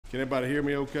Can everybody hear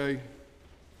me okay?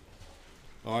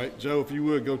 All right, Joe, if you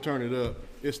would, go turn it up.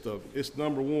 It's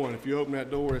number one. If you open that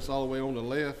door, it's all the way on the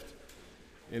left,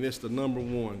 and it's the number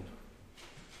one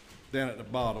down at the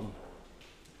bottom.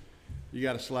 You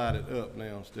got to slide it up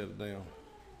now instead of down.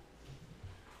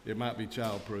 It might be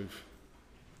childproof.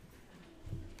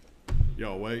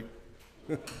 Y'all awake?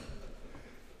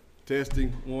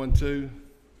 Testing, 1, 2.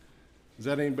 Is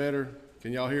that any better?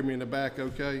 Can y'all hear me in the back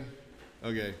okay?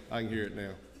 Okay, I can hear it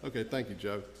now. Okay, thank you,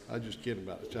 Joe. I was just kidding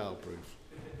about the childproof.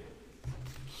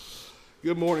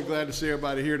 Good morning, glad to see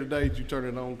everybody here today. Did you turn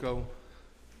it on, Cole?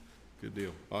 Good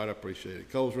deal. All right, I appreciate it.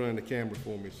 Cole's running the camera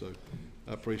for me, so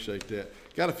I appreciate that.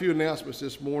 Got a few announcements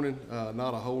this morning,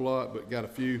 not a whole lot, but got a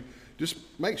few. Just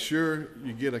make sure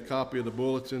you get a copy of the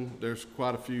bulletin. There's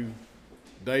quite a few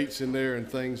dates in there and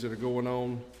things that are going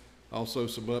on. Also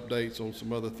some updates on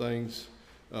some other things.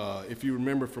 If you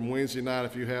remember from Wednesday night,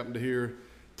 if you happen to hear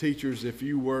teachers, if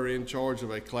you were in charge of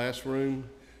a classroom,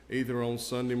 either on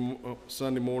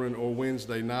Sunday morning or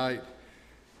Wednesday night,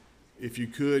 if you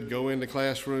could go in the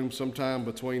classroom sometime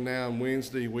between now and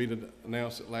Wednesday, we'd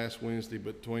announced it last Wednesday,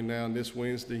 but between now and this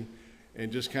Wednesday,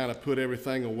 and just kind of put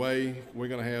everything away. We're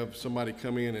going to have somebody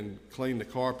come in and clean the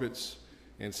carpets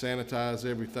and sanitize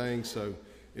everything. So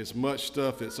as much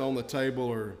stuff that's on the table,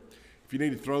 or if you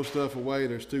need to throw stuff away,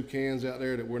 there's 2 cans out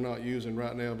there that we're not using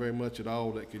right now very much at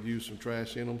all that could use some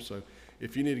trash in them. So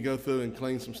if you need to go through and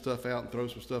clean some stuff out and throw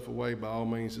some stuff away, by all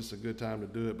means, it's a good time to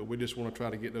do it. But we just want to try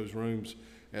to get those rooms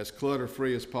as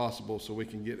clutter-free as possible so we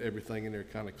can get everything in there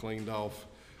kind of cleaned off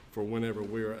for whenever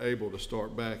we are able to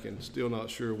start back, and still not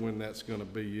sure when that's going to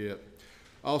be yet.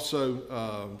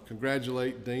 Also,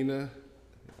 congratulate Dina,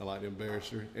 I like to embarrass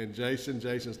her, and Jason.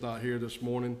 Jason's not here this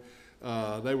morning.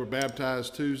 They were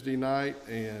baptized Tuesday night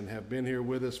and have been here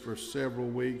with us for several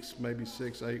weeks, maybe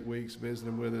 6, 8 weeks,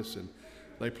 visiting with us, and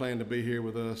they plan to be here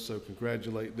with us, so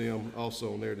congratulate them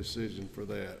also on their decision for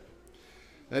that.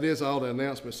 That is all the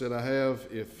announcements that I have.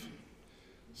 If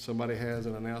somebody has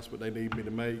an announcement they need me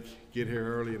to make, get here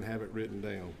early and have it written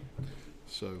down.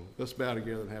 So let's bow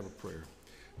together and have a prayer.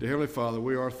 Dear Heavenly Father,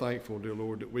 we are thankful, dear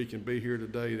Lord, that we can be here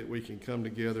today, that we can come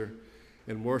together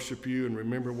and worship you and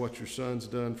remember what your Son's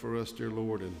done for us, dear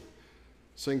Lord, and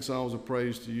sing songs of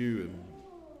praise to you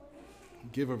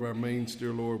and give of our means,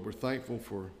 dear Lord. We're thankful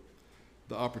for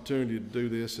the opportunity to do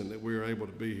this and that we are able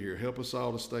to be here. Help us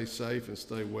all to stay safe and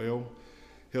stay well.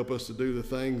 Help us to do the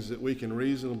things that we can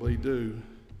reasonably do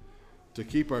to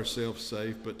keep ourselves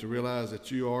safe, but to realize that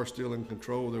you are still in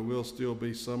control. There will still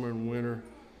be summer and winter,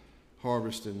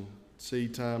 harvest and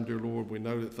seed time, dear Lord. We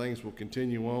know that things will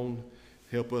continue on.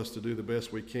 Help us to do the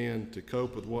best we can to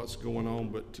cope with what's going on,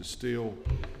 but to still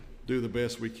do the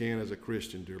best we can as a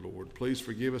Christian, dear Lord. Please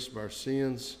forgive us of our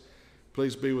sins.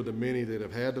 Please be with the many that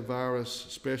have had the virus,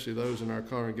 especially those in our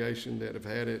congregation that have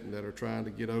had it and that are trying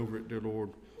to get over it, dear Lord.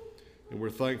 And we're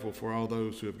thankful for all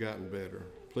those who have gotten better.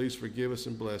 Please forgive us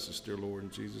and bless us, dear Lord,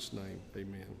 in Jesus' name,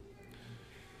 amen.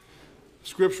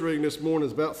 Scripture reading this morning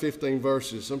is about 15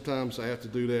 verses. Sometimes I have to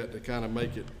do that to kind of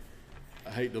make it. I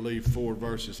hate to leave 4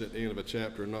 verses at the end of a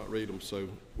chapter and not read them, so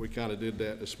we kind of did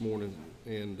that this morning,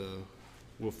 and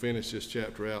we'll finish this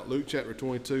chapter out. Luke chapter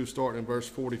 22, starting in verse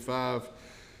 45.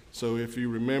 So if you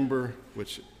remember,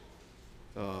 which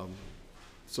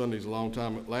Sunday's a long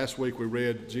time. Last week we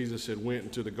read Jesus had went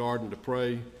into the garden to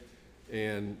pray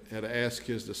and had asked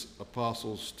his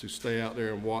apostles to stay out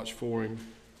there and watch for him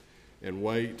and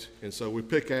wait. And so we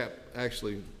pick up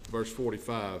actually verse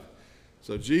 45.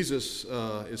 So Jesus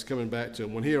is coming back to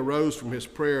him. When he arose from his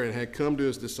prayer and had come to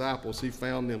his disciples, he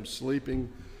found them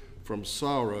sleeping from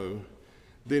sorrow.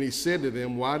 Then he said to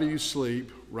them, "Why do you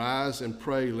sleep? Rise and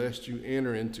pray lest you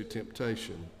enter into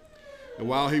temptation." And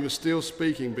while he was still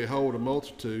speaking, behold, a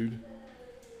multitude,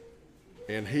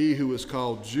 and he who was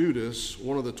called Judas,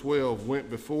 one of the 12,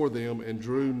 went before them and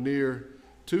drew near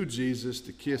to Jesus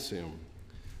to kiss him.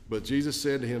 But Jesus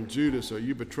said to him, "Judas, are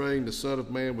you betraying the Son of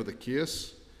Man with a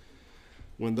kiss?"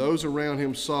 When those around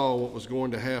him saw what was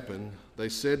going to happen, they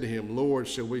said to him, "Lord,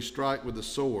 shall we strike with the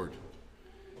sword?"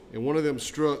 And one of them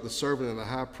struck the servant of the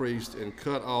high priest and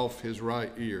cut off his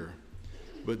right ear.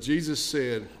 But Jesus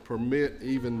said, "Permit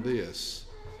even this."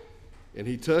 And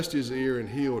he touched his ear and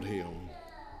healed him.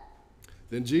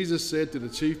 Then Jesus said to the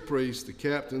chief priests, the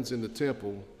captains in the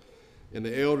temple, and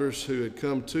the elders who had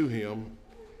come to him,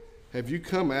 "Have you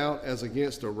come out as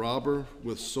against a robber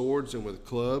with swords and with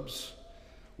clubs?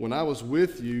 When I was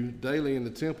with you daily in the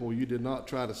temple, you did not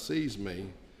try to seize me,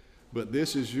 but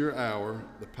this is your hour,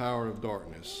 the power of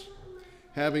darkness."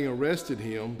 Having arrested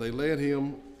him, they led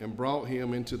him and brought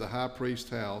him into the high priest's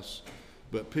house,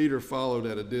 but Peter followed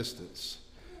at a distance.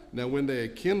 Now when they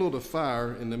had kindled a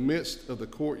fire in the midst of the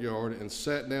courtyard and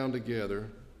sat down together,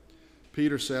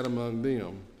 Peter sat among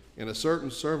them. And a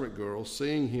certain servant girl,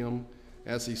 seeing him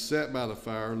as he sat by the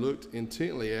fire, looked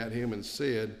intently at him and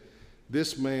said,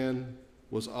 "This man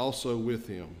was also with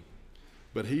him."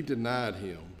 But he denied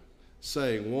him,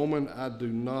 saying, "Woman, I do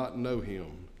not know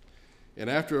him." And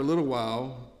after a little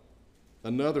while,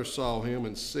 another saw him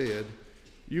and said,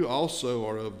 "You also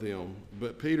are of them."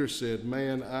 But Peter said,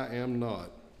 "Man, I am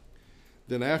not."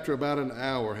 Then after about an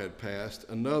hour had passed,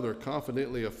 another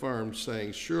confidently affirmed,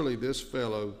 saying, "Surely this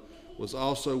fellow was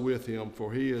also with him,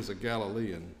 for he is a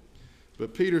Galilean."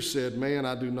 But Peter said, "Man,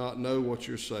 I do not know what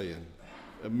you're saying."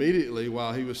 Immediately,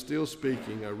 while he was still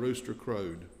speaking, a rooster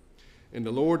crowed. And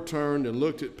the Lord turned and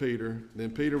looked at Peter.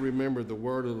 Then Peter remembered the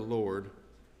word of the Lord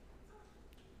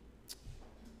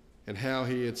and how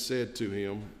he had said to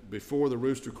him, "Before the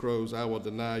rooster crows, I will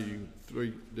deny you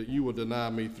that you will deny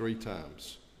me 3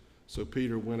 times." So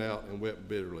Peter went out and wept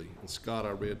bitterly. And Scott,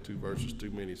 I read 2 verses too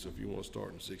many, so if you want to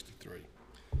start in 63.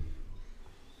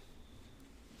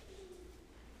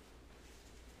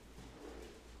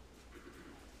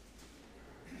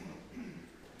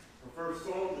 Our first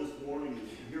song this morning is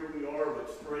 "Here We Are But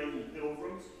Straying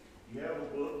Pilgrims." If you have a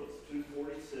book, it's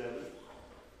 247.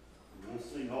 And we'll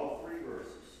sing all 3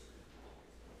 verses.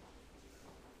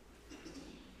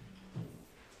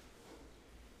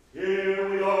 Here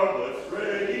we are but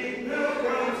straying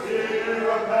pilgrims,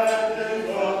 here our path is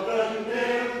often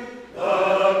dim,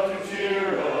 but to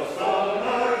cheer us on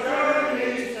our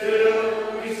journey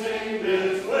still, we sing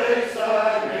this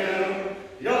wayside hymn.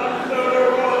 Yonder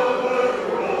over the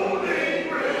rolling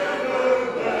river,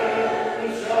 where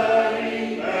the shining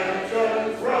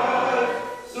mansions rise,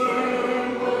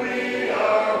 soon will be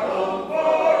our home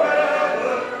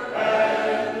forever,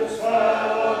 and the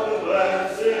smile of the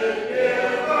blessed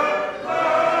giver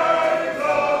lights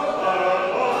up our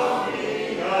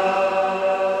longing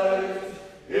eyes.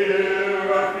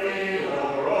 Here our feet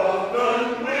are often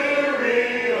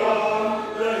weary on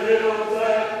the hills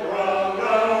that throng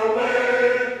our way.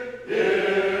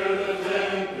 Here the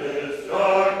tempest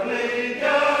darkly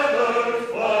gathers,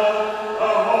 but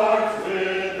our hearts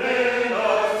within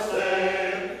us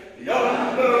say,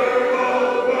 yonder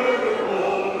over the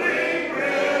rolling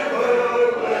river,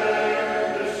 where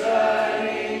the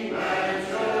shining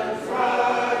mansions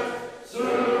rise,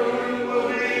 soon will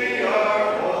be our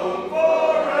home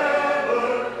forever,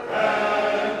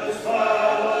 and the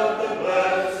smile of the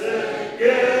blessed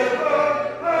giver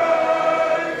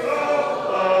lights up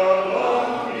our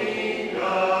longing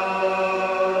eyes.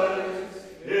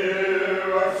 Here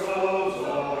our souls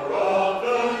are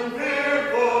often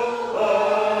fearful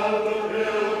of the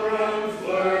pilgrim's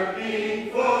lurking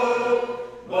foe,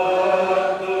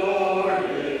 but the Lord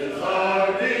is our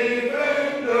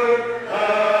defender,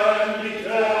 and he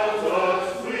tells us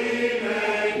we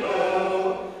may know.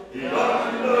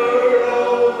 Yonder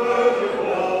over the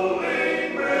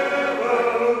rolling river,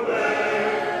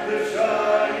 where the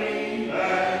shining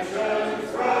mansions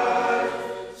rise,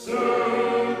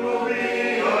 soon will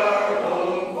be our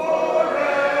home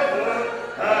forever,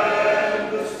 and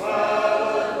the smile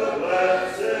of the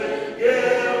blessed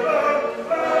giver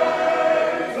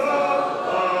lights up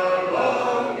our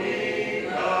longing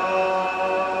eyes.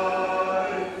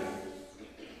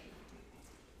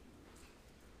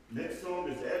 Next song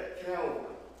is "At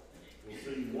Calvary." We'll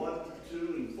sing 1, 2,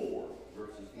 and 4,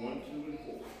 verses 1, 2, and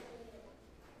 4.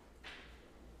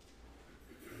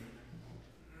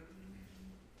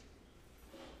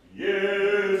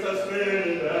 Years I spent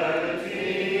in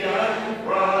vanity and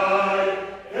pride,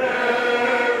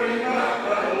 caring not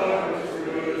my Lord was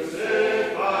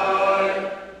crucified.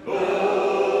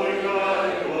 Knowing not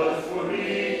it was for me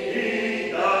he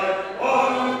died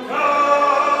on Calvary.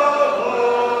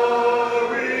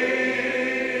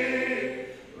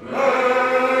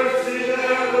 Mercy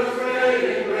there was great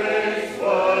and grace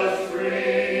was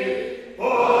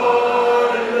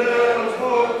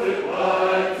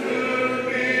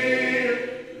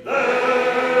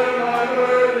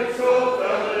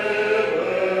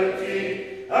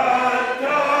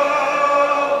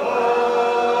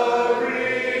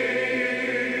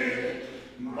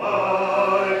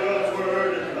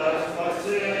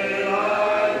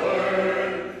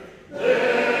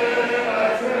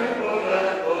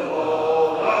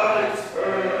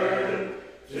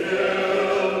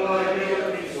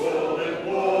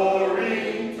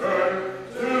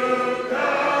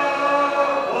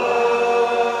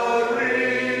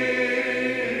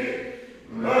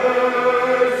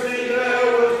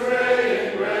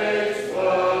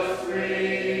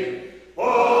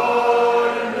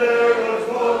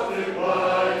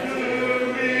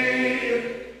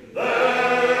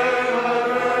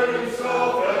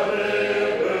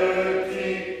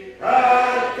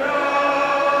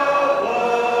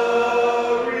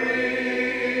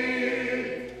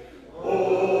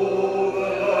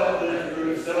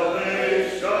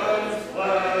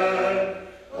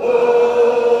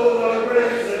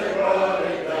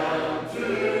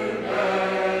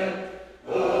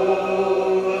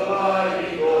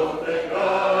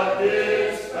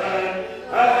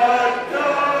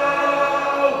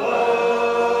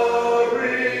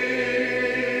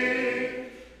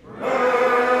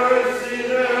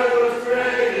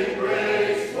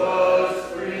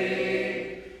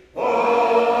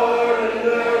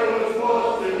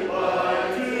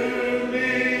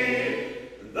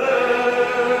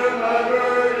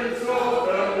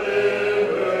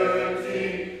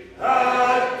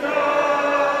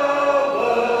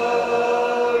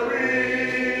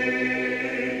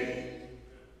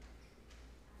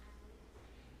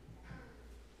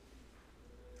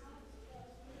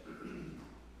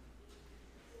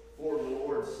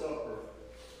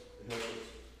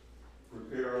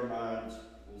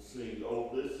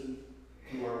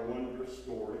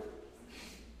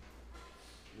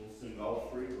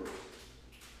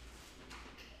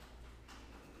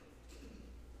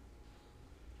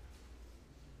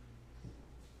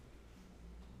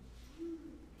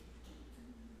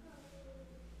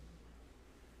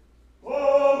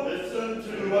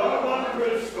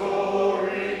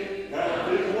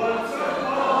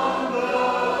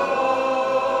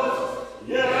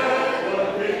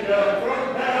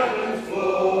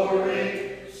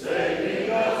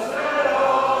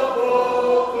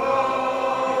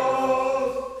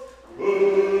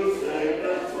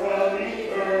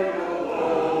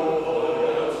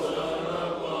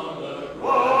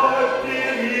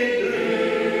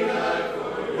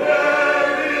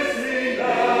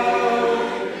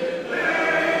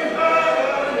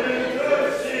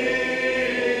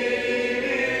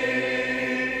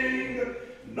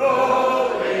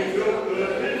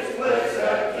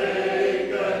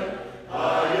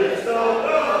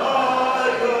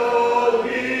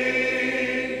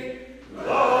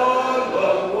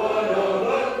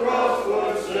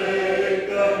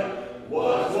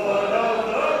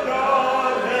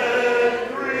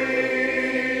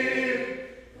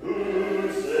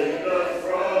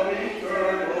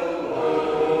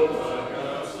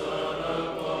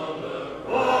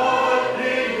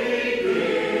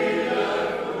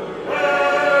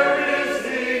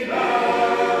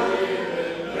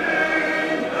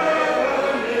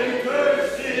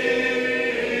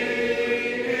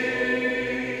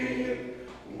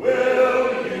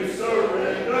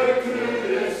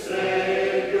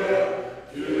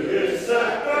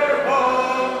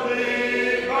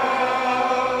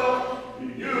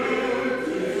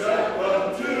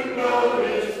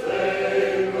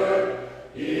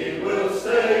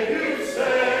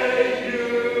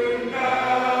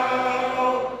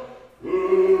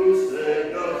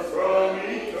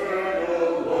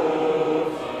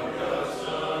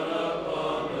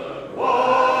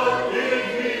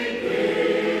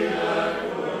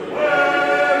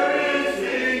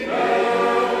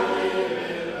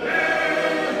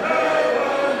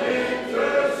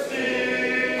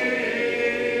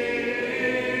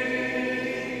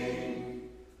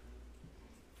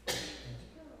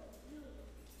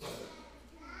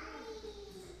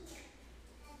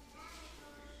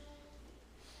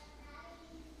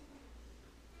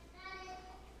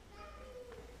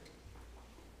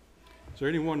there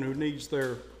anyone who needs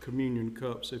their communion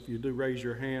cups? If you do, raise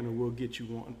your hand and we'll get you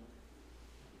one.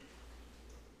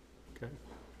 Okay.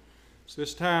 It's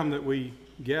this time that we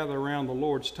gather around the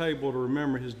Lord's table to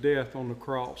remember his death on the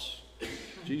cross.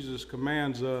 Jesus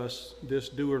commands us this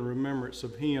do in remembrance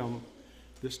of him.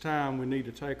 This time we need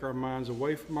to take our minds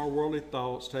away from our worldly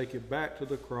thoughts, take it back to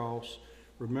the cross,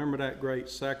 remember that great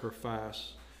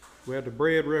sacrifice. We have the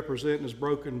bread representing his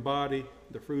broken body,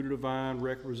 the fruit of the vine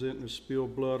representing his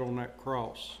spilled blood on that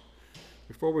cross.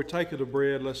 Before we take of the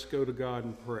bread, let's go to God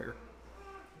in prayer.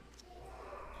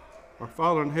 Our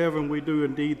Father in heaven, we do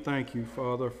indeed thank you,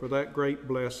 Father, for that great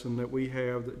blessing that we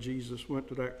have that Jesus went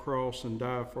to that cross and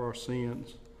died for our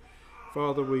sins.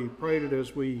 Father, we pray that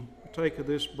as we take of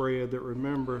this bread, that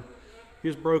remember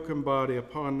his broken body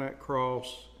upon that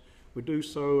cross, we do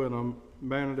so in a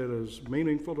manner that is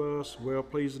meaningful to us,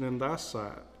 well-pleasing in thy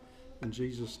sight. In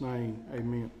Jesus' name,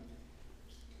 amen.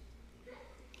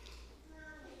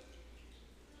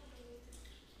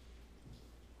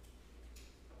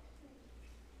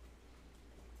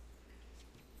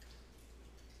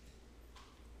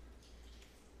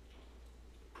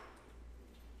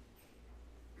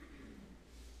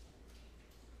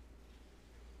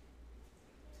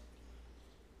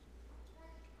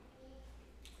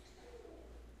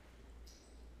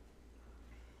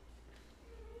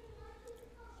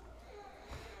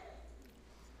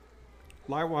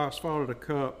 Likewise, Father, the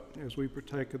cup, as we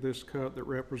partake of this cup that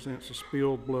represents the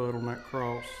spilled blood on that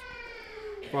cross.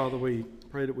 Father, we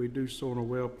pray that we do so in a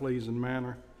well-pleasing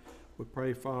manner. We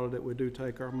pray, Father, that we do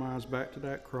take our minds back to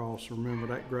that cross, remember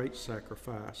that great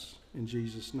sacrifice. In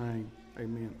Jesus' name,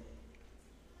 amen.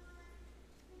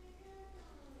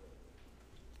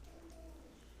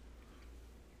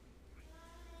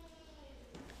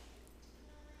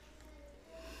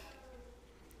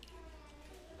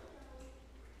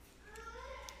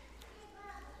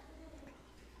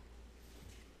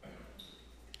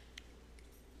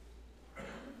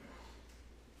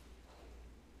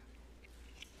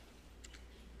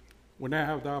 We now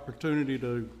have the opportunity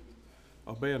to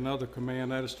obey another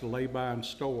command, that is to lay by and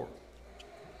store.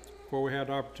 Before we have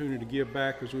the opportunity to give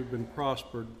back as we've been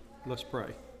prospered, let's pray.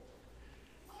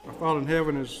 Our Father in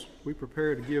heaven, as we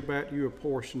prepare to give back to you a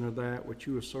portion of that which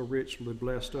you have so richly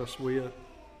blessed us with,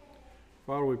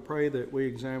 Father, we pray that we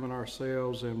examine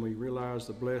ourselves and we realize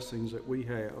the blessings that we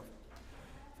have.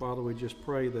 Father, we just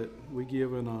pray that we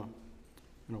give in a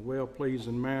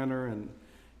well-pleasing manner and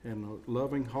a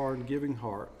loving heart and giving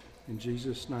heart. In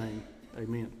Jesus' name,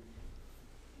 amen.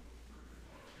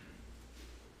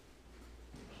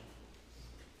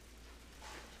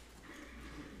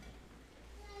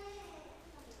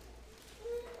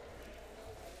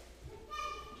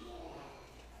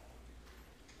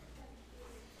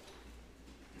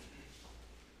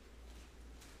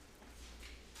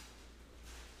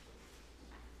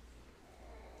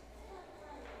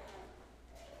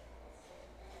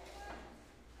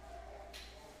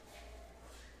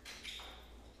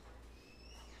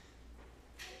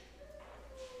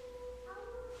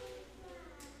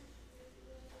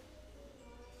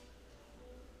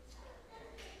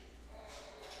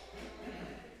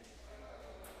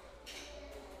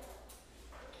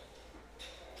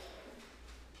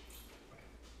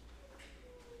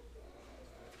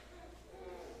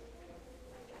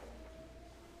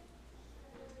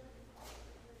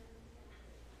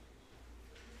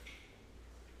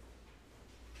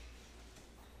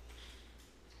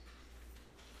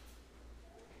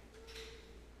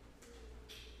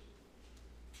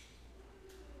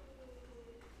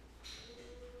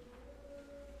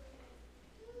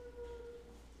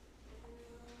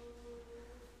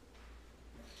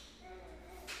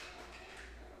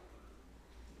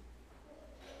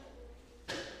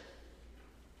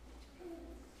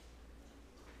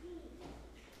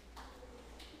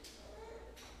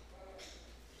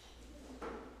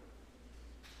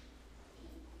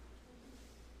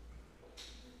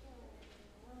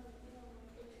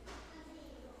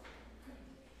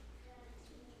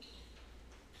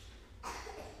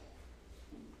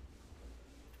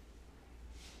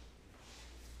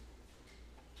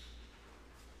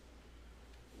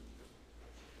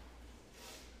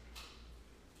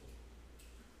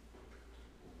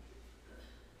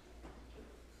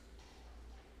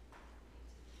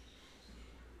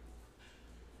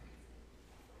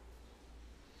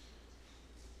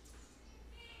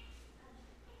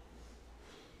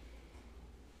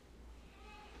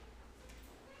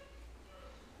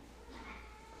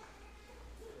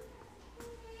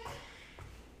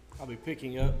 I'll be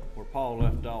picking up where Paul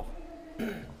left off.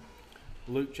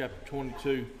 Luke chapter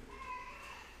 22,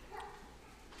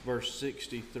 verse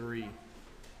 63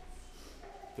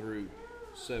 through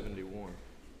 71.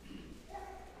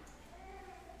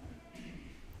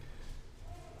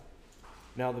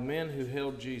 Now the men who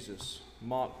held Jesus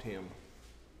mocked him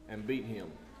and beat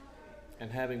him,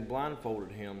 and having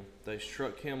blindfolded him, they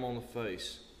struck him on the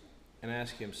face and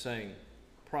asked him, saying,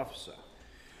 Prophesy,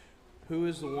 who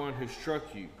is the one who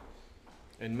struck you?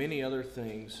 And many other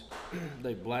things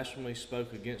they blasphemingly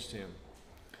spoke against him.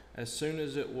 As soon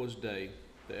as it was day,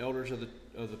 the elders of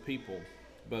the people,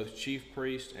 both chief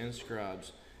priests and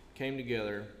scribes, came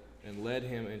together and led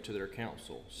him into their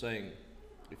council, saying,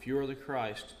 If you are the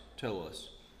Christ, tell us.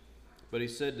 But he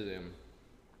said to them,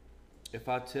 If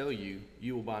I tell you,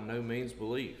 you will by no means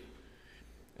believe.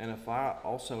 And if I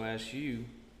also ask you,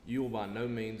 you will by no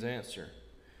means answer.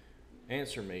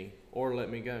 Answer me, or let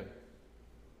me go.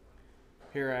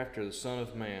 Hereafter the Son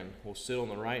of Man will sit on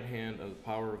the right hand of the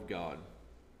power of God.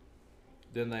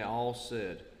 Then they all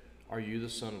said, Are you the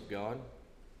Son of God?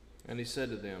 And he said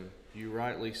to them, You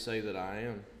rightly say that I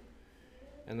am.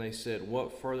 And they said,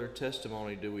 What further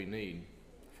testimony do we need?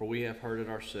 For we have heard it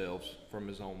ourselves from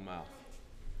his own mouth.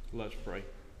 Let's pray.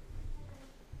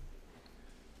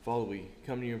 Father, we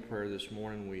come to you in prayer this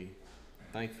morning. We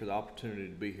thank you for the opportunity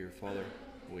to be here, Father.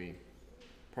 We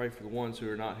pray for the ones who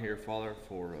are not here, Father,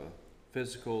 for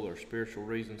physical or spiritual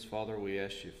reasons, Father. We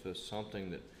ask you if there's something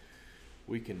that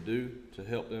we can do to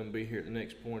help them be here at the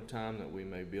next point in time, that we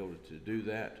may be able to do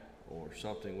that, or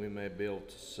something we may be able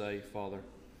to say, Father.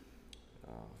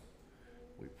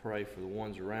 We pray for the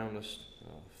ones around us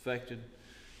affected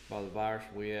by the virus.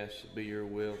 We ask it be your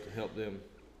will to help them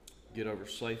get over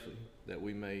safely, that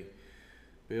we may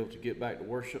be able to get back to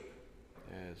worship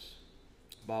as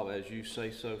Bob, as you say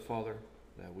so, Father,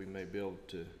 that we may be able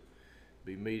to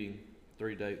be meeting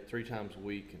 3 times a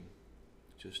week and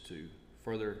just to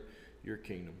further your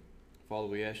kingdom. Father,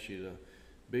 we ask you to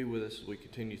be with us as we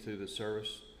continue through this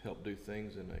service. Help do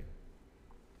things in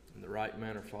the right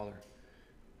manner, Father.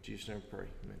 In Jesus' name we pray.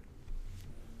 Amen.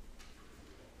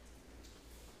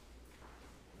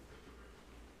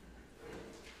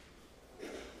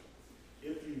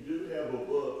 If you do have a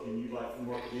book and you'd like to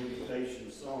mark the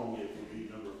invitation song, it would be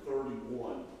number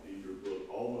 31 in your book,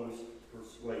 Almost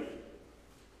Persuaded.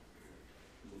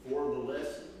 Before the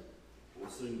lesson, we'll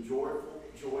sing Joyful,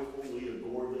 Joyful, we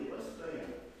adore thee. Let's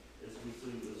stand as we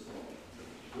sing this song.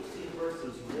 We'll sing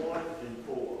verses 1 and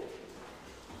 4.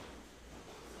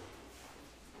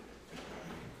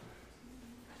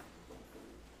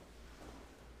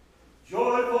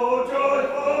 Joyful,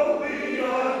 joyful, we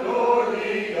adore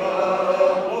thee, God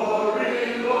of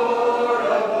glory, Lord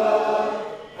above.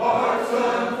 Hearts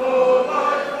unfold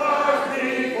like flowers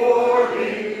before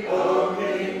thee,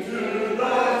 looking to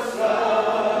the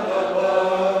sun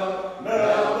above.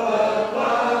 Melt the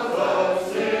clouds of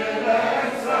sin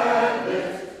and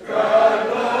sadness, drive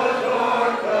the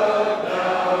dark of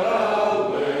doubt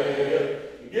away.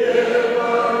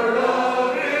 Giver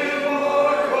of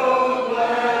immortal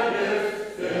gladness,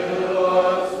 fill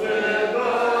us with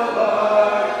the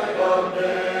light of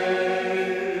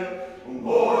day.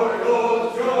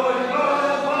 Mortals join the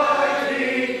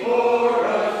mighty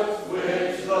chorus,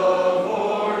 which the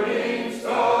morning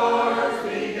stars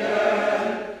began.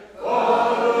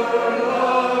 Father,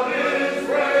 love is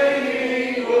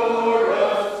reigning o'er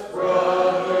us,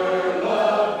 brother,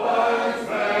 love binds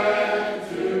man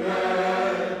to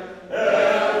man.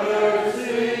 Ever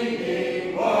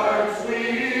singing march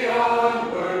we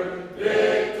onward,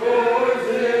 victors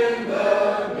in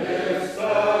the midst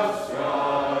of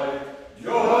strife.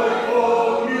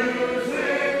 Joyful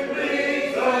music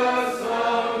leads us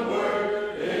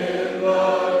onward in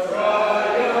the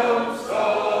triumph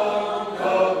song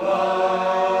of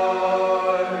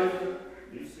life.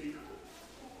 Be seated.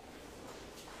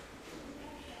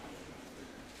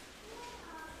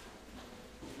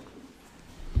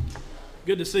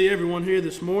 Good to see everyone here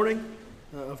this morning.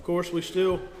 Of course, we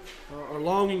still are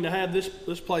longing to have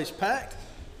this place packed,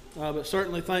 but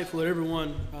certainly thankful that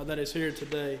everyone that is here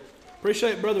today.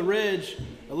 Appreciate Brother Reg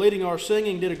leading our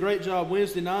singing. Did a great job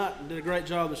Wednesday night and did a great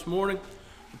job this morning.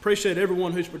 Appreciate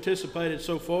everyone who's participated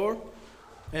so far,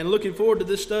 and looking forward to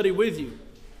this study with you.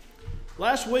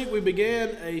 Last week we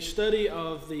began a study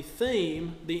of the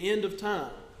theme, the end of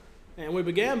time. And we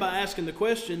began by asking the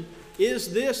question,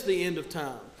 is this the end of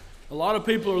time? A lot of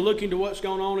people are looking to what's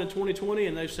going on in 2020,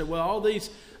 and they've said, well, all these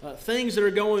things that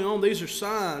are going on, these are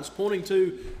signs pointing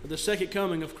to the second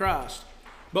coming of Christ.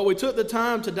 But we took the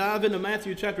time to dive into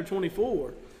Matthew chapter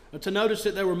 24 to notice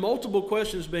that there were multiple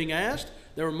questions being asked,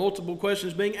 there were multiple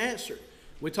questions being answered.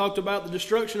 We talked about the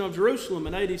destruction of Jerusalem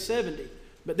in AD 70,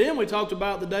 but then we talked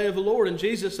about the day of the Lord, and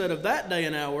Jesus said of that day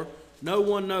and hour, no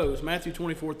one knows, Matthew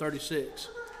 24:36.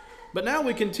 But now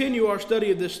we continue our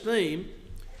study of this theme,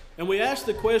 and we ask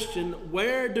the question,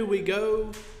 where do we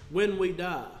go when we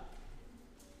die?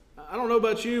 I don't know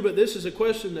about you, but this is a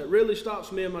question that really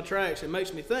stops me in my tracks and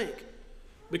makes me think,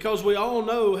 because we all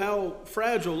know how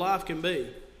fragile life can be.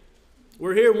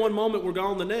 We're here one moment, we're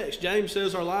gone the next. James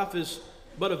says our life is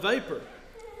but a vapor.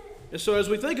 And so as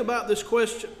we think about this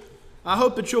question, I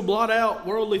hope that you'll blot out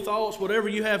worldly thoughts, whatever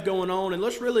you have going on, and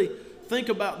let's really think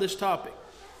about this topic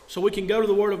so we can go to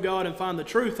the Word of God and find the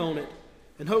truth on it,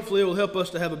 and hopefully it will help us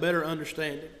to have a better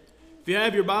understanding. If you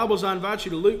have your Bibles, I invite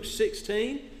you to Luke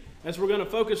 16, as we're going to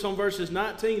focus on verses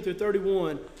 19 through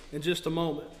 31 in just a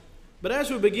moment. But as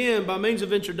we begin, by means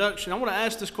of introduction, I want to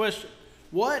ask this question.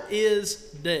 What is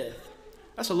death?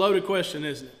 That's a loaded question,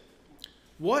 isn't it?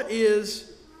 What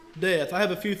is death? I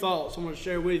have a few thoughts I want to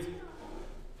share with you.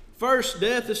 First,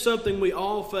 death is something we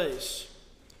all face.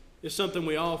 It's something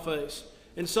we all face.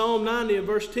 In Psalm 90 and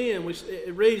verse 10,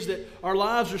 it reads that our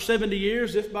lives are 70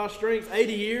 years, if by strength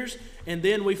 80 years, and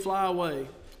then we fly away.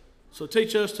 So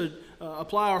teach us to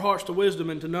apply our hearts to wisdom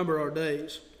and to number our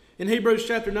days. In Hebrews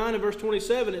chapter 9 and verse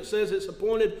 27, it says it's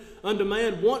appointed unto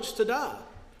man once to die,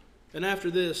 and after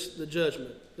this, the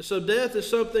judgment. And so death is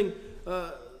something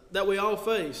that we all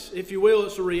face. If you will,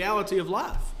 it's a reality of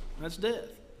life. That's death.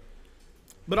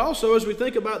 But also, as we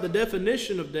think about the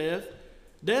definition of death,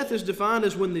 death is defined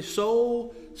as when the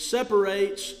soul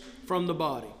separates from the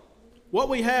body. What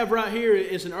we have right here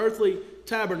is an earthly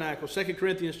tabernacle, 2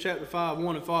 Corinthians chapter 5,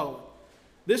 1 and following.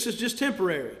 This is just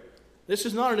temporary. This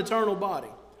is not an eternal body.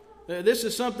 This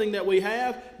is something that we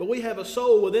have, but we have a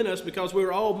soul within us because we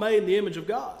were all made in the image of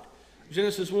God.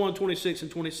 Genesis 1, 26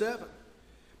 and 27.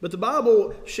 But the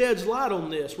Bible sheds light on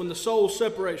this when the soul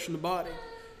separates from the body.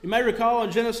 You may recall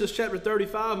in Genesis chapter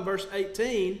 35 and verse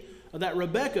 18 that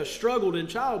Rebekah struggled in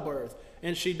childbirth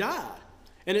and she died.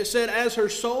 And it said, as her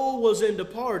soul was in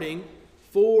departing,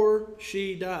 for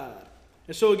she died.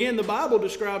 And so again, the Bible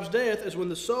describes death as when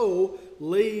the soul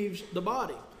leaves the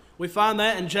body. We find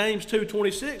that in James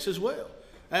 2:26 as well.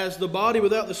 As the body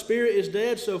without the spirit is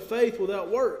dead, so faith without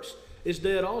works is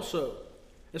dead also.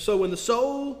 And so when the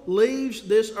soul leaves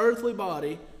this earthly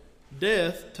body,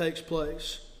 death takes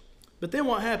place. But then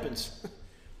what happens?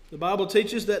 The Bible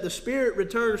teaches that the spirit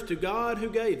returns to God who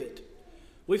gave it.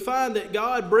 We find that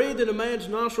God breathed into man's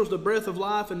nostrils the breath of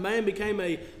life, and man became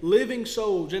a living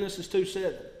soul, Genesis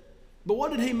 2:7. But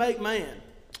what did he make man?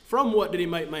 From what did he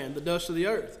make man? The dust of the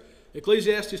earth.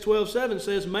 Ecclesiastes 12:7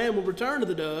 says, man will return to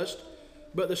the dust,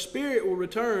 but the spirit will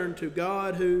return to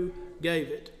God who gave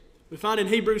it. We find in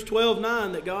Hebrews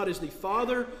 12:9 that God is the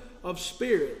Father of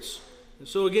spirits. And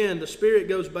so again, the spirit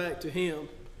goes back to him.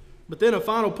 But then a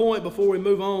final point before we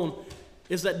move on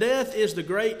is that death is the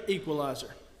great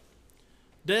equalizer.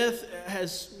 Death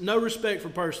has no respect for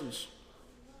persons.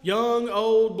 Young,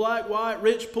 old, black, white,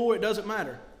 rich, poor, it doesn't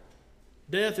matter.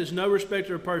 Death is no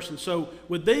respecter of persons. So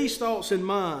with these thoughts in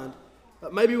mind,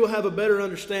 maybe we'll have a better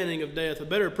understanding of death, a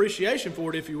better appreciation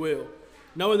for it, if you will,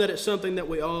 knowing that it's something that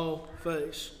we all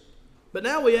face. But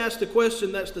now we ask the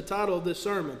question that's the title of this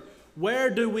sermon. Where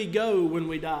do we go when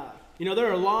we die? You know, there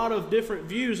are a lot of different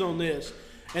views on this.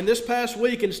 And this past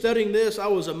week in studying this, I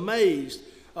was amazed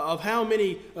of how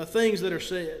many things that are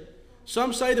said.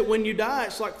 Some say that when you die,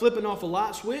 it's like flipping off a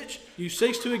light switch. You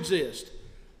cease to exist.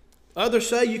 Others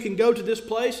say you can go to this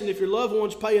place, and if your loved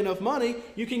ones pay enough money,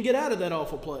 you can get out of that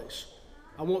awful place.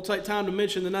 I won't take time to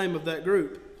mention the name of that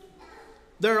group.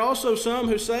 There are also some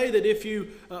who say that if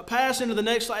you pass into the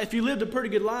next life, if you lived a pretty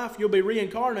good life, you'll be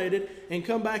reincarnated and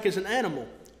come back as an animal.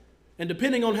 And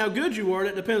depending on how good you were,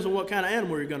 it depends on what kind of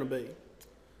animal you're going to be.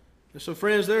 And so,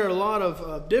 friends, there are a lot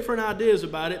of different ideas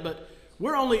about it, but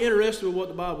we're only interested in what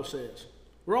the Bible says.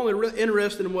 We're only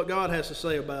interested in what God has to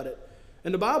say about it.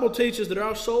 And the Bible teaches that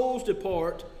our souls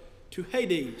depart to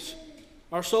Hades.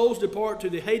 Our souls depart to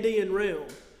the Hadean Realm.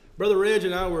 Brother Reg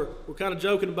and I were kind of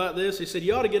joking about this. He said,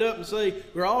 you ought to get up and say,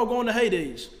 we're all going to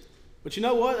Hades. But you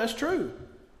know what? That's true.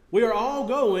 We are all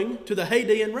going to the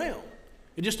Hadean Realm.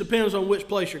 It just depends on which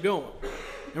place you're going.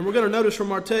 And we're going to notice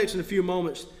from our text in a few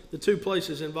moments the two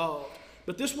places involved.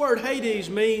 But this word Hades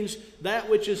means that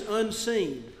which is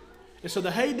unseen. And so the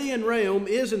Hadean Realm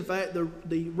is, in fact,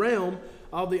 the realm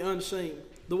of the unseen.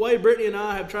 The way Brittany and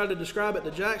I have tried to describe it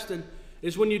to Jackson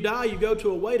is when you die, you go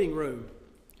to a waiting room.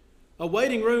 A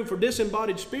waiting room for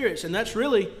disembodied spirits. And that's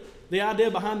really the idea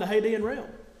behind the Hadean Realm.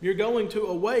 You're going to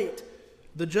await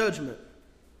the judgment.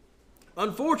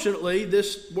 Unfortunately,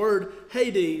 this word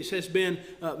Hades has been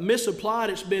misapplied.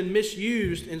 It's been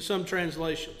misused in some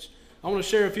translations. I want to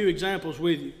share a few examples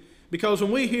with you. Because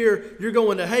when we hear you're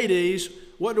going to Hades,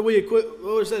 what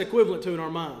is that equivalent to in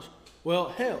our minds? Well,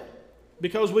 hell.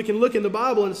 because we can look in the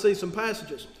Bible and see some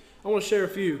passages. I want to share a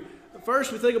few.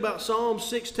 First, we think about Psalm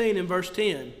 16 and verse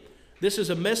 10. This is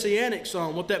a messianic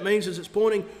psalm. What that means is it's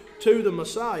pointing to the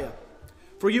Messiah.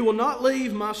 For you will not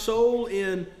leave my soul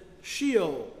in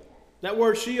Sheol. That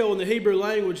word Sheol in the Hebrew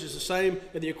language is the same,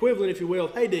 the equivalent, if you will,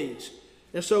 of Hades.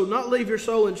 And so, not leave your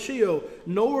soul in Sheol,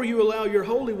 nor you allow your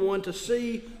Holy One to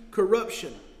see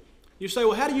corruption. You say,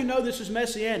 well, how do you know this is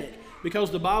messianic?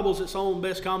 Because the Bible's its own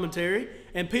best commentary,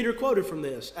 and Peter quoted from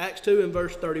this, Acts 2 and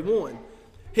verse 31.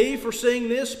 He, foreseeing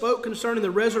this, spoke concerning the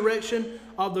resurrection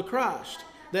of the Christ,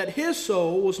 that his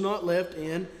soul was not left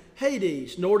in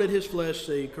Hades, nor did his flesh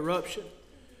see corruption.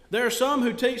 There are some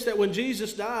who teach that when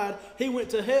Jesus died, he went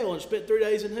to hell and spent 3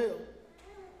 days in hell.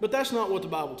 But that's not what the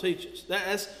Bible teaches.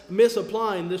 That's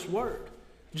misapplying this word.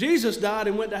 Jesus died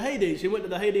and went to Hades. He went to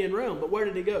the Hadean Realm. But where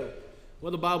did he go?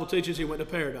 Well, the Bible teaches he went to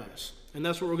paradise. And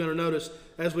that's what we're going to notice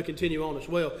as we continue on as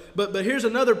well. But here's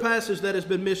another passage that has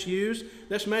been misused.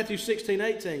 That's Matthew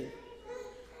 16:18.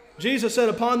 Jesus said,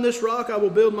 upon this rock I will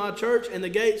build my church, and the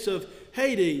gates of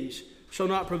Hades shall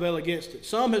not prevail against it.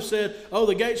 Some have said, oh,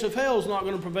 the gates of hell is not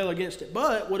going to prevail against it.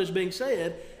 But what is being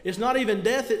said is not even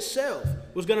death itself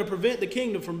was going to prevent the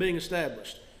kingdom from being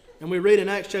established. And we read in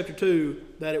Acts chapter 2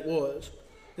 that it was.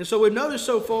 And so we've noticed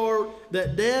so far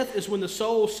that death is when the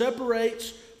soul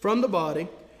separates from the body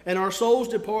and our souls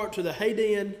depart to the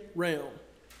Hadean realm.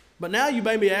 But now you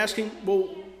may be asking, well,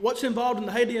 what's involved in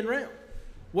the Hadean realm?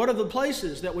 What are the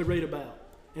places that we read about?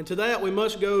 And to that we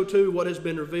must go to what has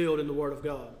been revealed in the Word of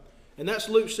God. And that's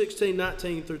Luke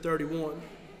 16:19 through 31.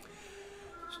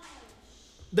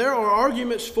 There are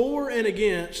arguments for and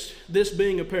against this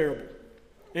being a parable.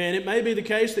 And it may be the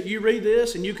case that you read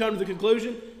this and you come to the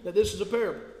conclusion that this is a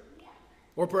parable.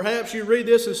 Or perhaps you read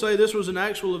this and say this was an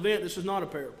actual event, this is not a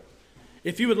parable.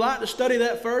 If you would like to study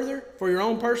that further for your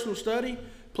own personal study,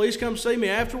 please come see me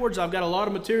afterwards. I've got a lot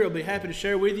of material I'll be happy to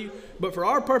share with you. But for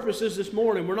our purposes this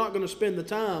morning, we're not going to spend the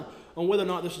time on whether or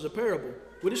not this is a parable.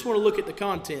 We just want to look at the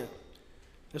content.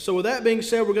 And so with that being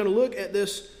said, we're going to look at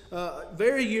this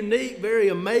very unique, very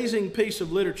amazing piece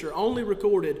of literature only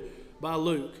recorded by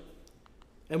Luke.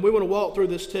 And we want to walk through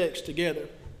this text together.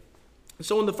 And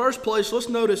so in the first place, let's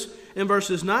notice in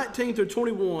verses 19 through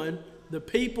 21, the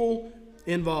people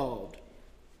involved.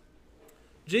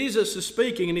 Jesus is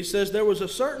speaking and he says, there was a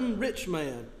certain rich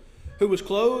man who was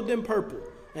clothed in purple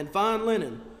and fine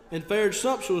linen and fared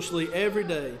sumptuously every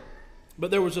day.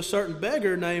 But there was a certain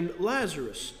beggar named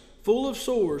Lazarus, full of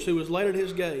sores, who was laid at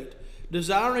his gate,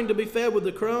 desiring to be fed with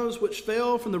the crumbs which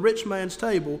fell from the rich man's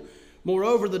table.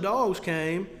 Moreover, the dogs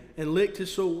came and licked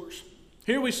his sores.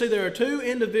 Here we see there are two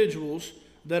individuals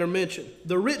that are mentioned.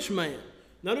 The rich man,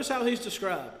 notice how he's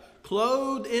described,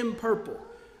 clothed in purple.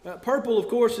 Purple, of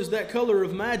course, is that color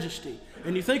of majesty.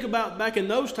 And you think about back in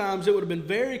those times, it would have been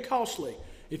very costly.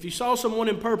 If you saw someone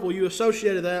in purple, you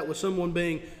associated that with someone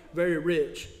being very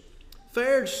rich.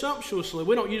 Fared sumptuously.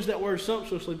 We don't use that word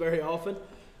sumptuously very often,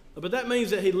 but that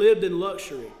means that he lived in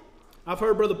luxury. I've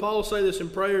heard Brother Paul say this in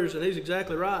prayers, and he's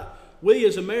exactly right. We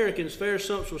as Americans fare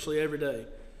sumptuously every day,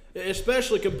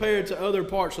 especially compared to other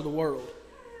parts of the world.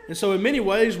 And so in many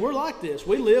ways, we're like this.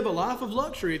 We live a life of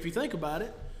luxury, if you think about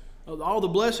it, of all the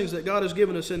blessings that God has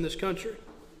given us in this country.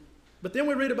 But then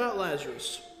we read about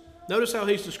Lazarus. Notice how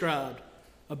he's described.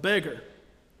 A beggar,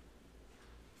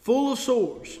 full of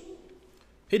sores.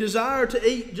 He desired to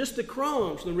eat just the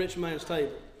crumbs from the rich man's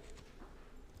table.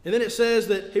 And then it says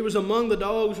that he was among the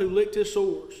dogs who licked his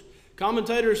sores.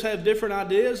 Commentators have different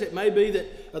ideas. It may be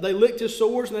that they licked his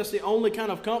sores and that's the only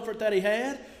kind of comfort that he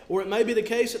had. Or it may be the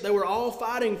case that they were all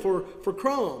fighting for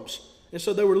crumbs. And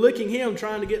so they were licking him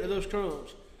trying to get to those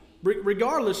crumbs.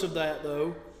 Regardless of that,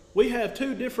 though, we have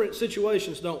two different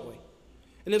situations, don't we?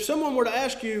 And if someone were to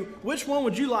ask you, which one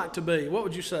would you like to be? What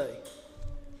would you say?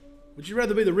 Would you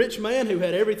rather be the rich man who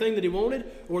had everything that he wanted,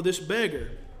 or this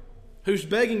beggar who's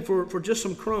begging for just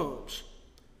some crumbs?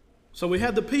 So we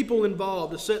have the people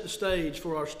involved to set the stage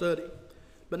for our study.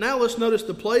 But now let's notice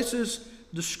the places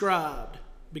described,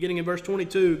 beginning in verse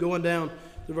 22, going down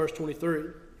to verse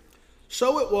 23.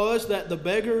 So it was that the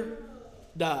beggar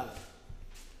died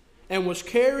and was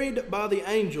carried by the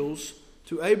angels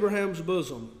to Abraham's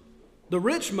bosom. The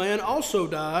rich man also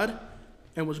died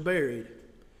and was buried.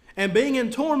 And being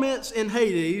in torments in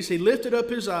Hades, he lifted up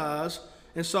his eyes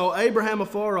and saw Abraham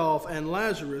afar off and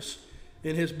Lazarus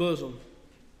in his bosom.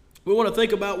 We want to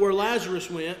think about where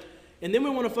Lazarus went, and then we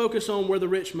want to focus on where the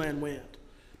rich man went.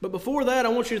 But before that, I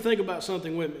want you to think about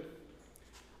something with me.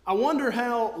 I wonder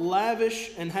how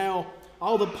lavish and how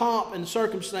all the pomp and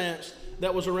circumstance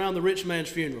that was around the rich man's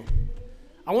funeral.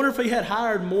 I wonder if he had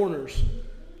hired mourners.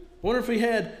 I wonder if he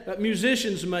had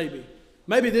musicians maybe.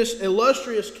 Maybe this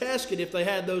illustrious casket if they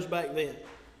had those back then.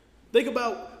 Think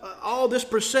about all this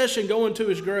procession going to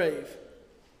his grave.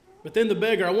 But then the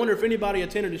beggar, I wonder if anybody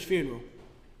attended his funeral.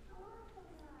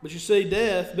 But you see,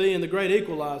 death being the great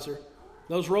equalizer,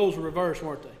 those roles were reversed,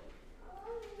 weren't they?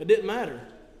 It didn't matter.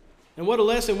 And what a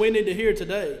lesson we need to hear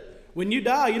today. When you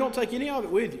die, you don't take any of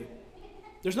it with you.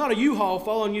 There's not a U-Haul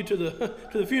following you to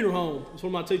the funeral home. That's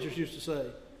what my teachers used to say.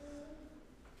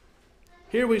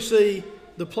 Here we see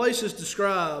the places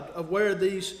described of where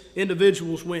these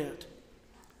individuals went.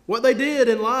 What they did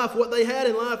in life, what they had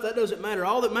in life, that doesn't matter.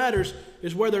 All that matters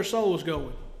is where their soul is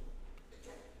going.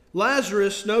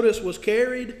 Lazarus, notice, was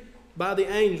carried by the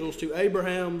angels to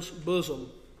Abraham's bosom.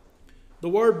 The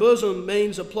word bosom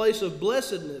means a place of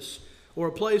blessedness or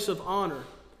a place of honor.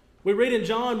 We read in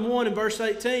John 1 and verse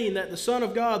 18 that the Son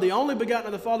of God, the only begotten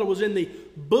of the Father, was in the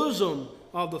bosom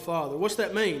of the Father. What's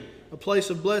that mean? A place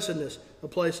of blessedness, a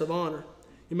place of honor.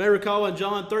 You may recall in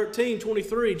John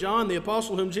 13:23, John, the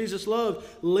apostle whom Jesus loved,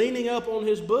 leaning up on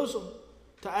his bosom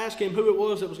to ask him who it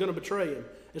was that was going to betray him.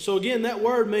 And so again, that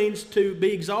word means to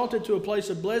be exalted to a place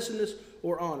of blessedness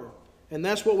or honor. And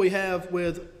that's what we have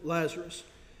with Lazarus.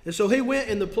 And so he went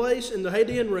in the place in the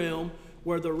Hadean Realm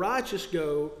where the righteous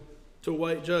go to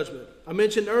await judgment. I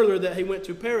mentioned earlier that he went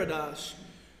to paradise.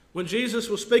 When Jesus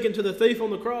was speaking to the thief on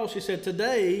the cross, he said,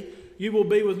 "Today you will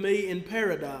be with me in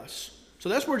paradise." So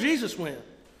that's where Jesus went.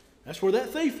 That's where that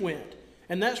thief went.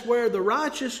 And that's where the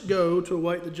righteous go to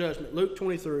await the judgment. Luke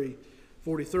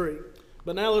 23:43.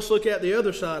 But now let's look at the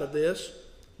other side of this,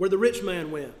 where the rich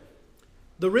man went.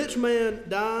 The rich man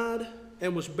died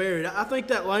and was buried. I think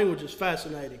that language is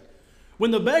fascinating.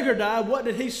 When the beggar died, what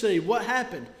did he see? What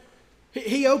happened?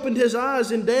 He opened his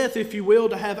eyes in death, if you will,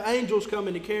 to have angels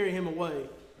coming to carry him away.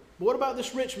 But what about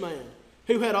this rich man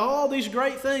who had all these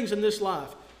great things in this life?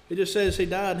 It just says he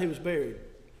died and he was buried.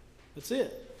 That's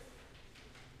it.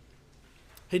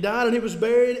 He died and he was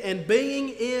buried, and being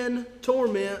in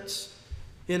torments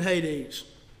in Hades.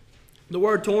 The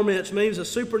word torments means a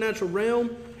supernatural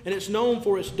realm, and it's known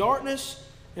for its darkness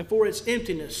and for its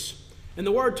emptiness. And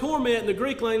the word torment in the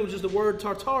Greek language is the word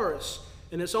Tartarus,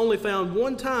 and it's only found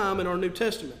one time in our New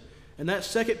Testament. And that's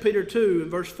 2 Peter 2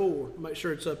 and verse 4. I'll make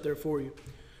sure it's up there for you.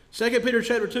 2 Peter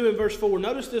chapter 2 and verse 4.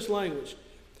 Notice this language.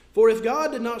 For if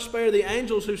God did not spare the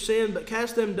angels who sinned, but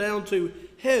cast them down to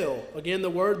hell, again the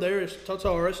word there is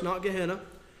Tartarus, not Gehenna,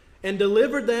 and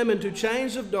delivered them into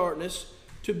chains of darkness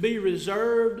to be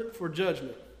reserved for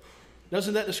judgment.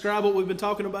 Doesn't that describe what we've been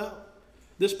talking about?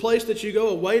 This place that you go,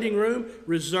 a waiting room,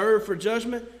 reserved for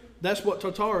judgment, that's what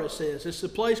Tartarus says. It's a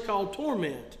place called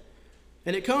torment.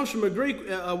 And it comes from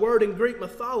a word in Greek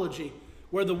mythology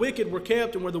where the wicked were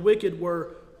kept and where the wicked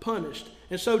were punished.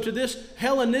 And so to this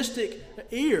Hellenistic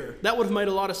ear, that would have made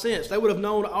a lot of sense. They would have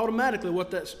known automatically what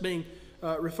that's being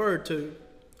referred to.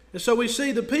 And so we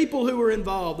see the people who were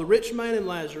involved, the rich man and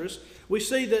Lazarus. We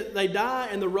see that they die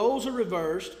and the roles are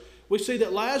reversed. We see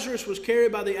that Lazarus was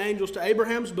carried by the angels to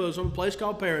Abraham's bosom, a place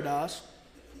called paradise.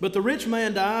 But the rich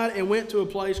man died and went to a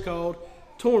place called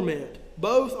torment.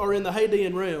 Both are in the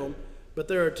Hadean Realm, but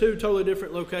there are two totally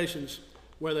different locations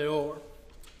where they are.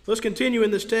 Let's continue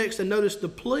in this text and notice the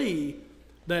plea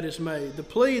that is made. The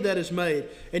plea that is made.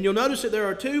 And you'll notice that there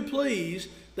are two pleas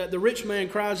that the rich man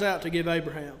cries out to give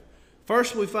Abraham.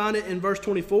 First, we find it in verse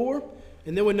 24,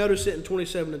 and then we notice it in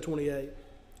 27 and 28.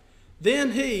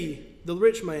 Then he, the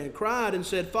rich man, cried and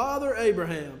said, Father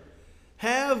Abraham,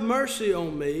 have mercy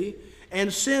on me,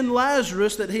 and send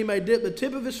Lazarus that he may dip the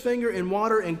tip of his finger in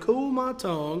water and cool my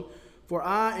tongue, for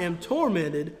I am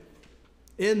tormented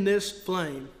in this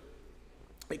flame.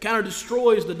 It kind of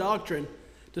destroys the doctrine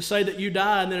to say that you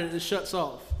die and then it just shuts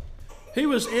off. He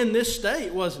was in this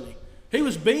state, wasn't he? He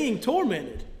was being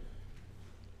tormented.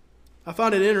 I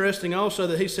find it interesting also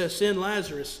that he says, send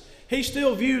Lazarus. He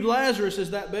still viewed Lazarus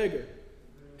as that beggar.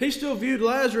 He still viewed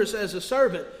Lazarus as a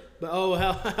servant. But oh,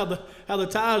 how the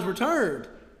tides were turned.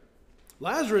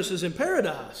 Lazarus is in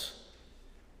paradise.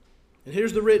 And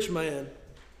here's the rich man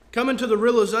coming to the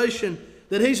realization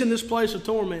that he's in this place of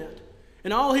torment.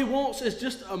 And all he wants is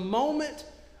just a moment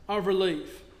of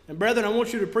relief. And brethren, I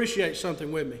want you to appreciate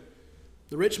something with me.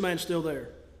 The rich man's still there.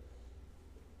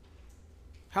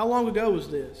 How long ago was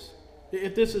this?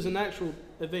 If this is an actual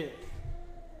event.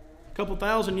 A couple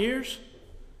thousand years?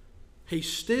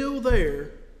 He's still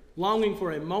there, longing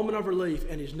for a moment of relief,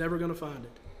 and he's never going to find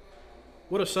it.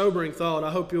 What a sobering thought.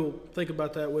 I hope you'll think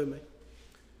about that with me.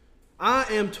 I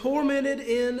am tormented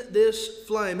in this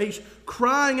flame. He's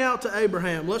crying out to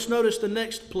Abraham. Let's notice the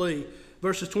next plea,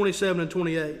 verses 27 and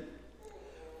 28.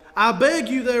 I beg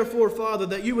you, therefore, Father,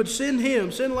 that you would send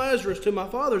Lazarus to my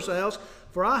father's house,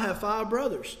 for I have 5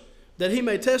 brothers. that he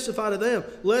may testify to them,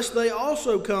 lest they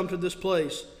also come to this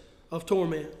place of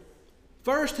torment.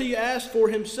 First, he asked for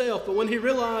himself, but when he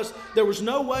realized there was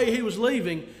no way he was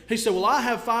leaving, he said, well, I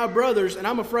have 5 brothers, and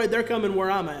I'm afraid they're coming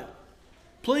where I'm at.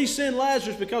 Please send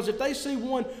Lazarus, because if they see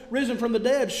one risen from the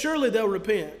dead, surely they'll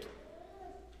repent.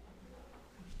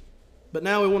 But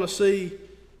now we want to see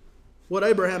what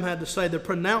Abraham had to say, the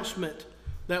pronouncement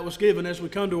that was given as we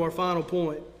come to our final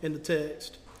point in the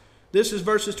text. This is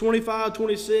verses 25,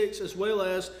 26, as well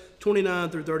as 29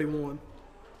 through 31.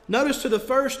 Notice to the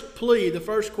first plea, the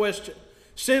first question,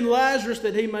 send Lazarus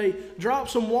that he may drop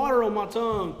some water on my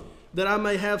tongue, that I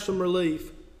may have some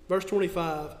relief. Verse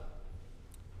 25,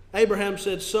 Abraham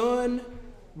said, son,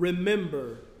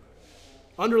 remember.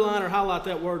 Underline or highlight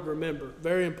that word remember,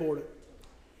 very important.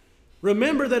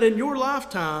 Remember that in your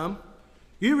lifetime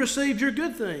you received your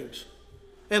good things,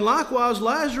 and likewise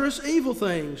Lazarus evil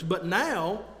things, but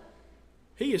now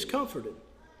he is comforted,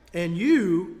 and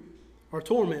you are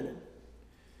tormented.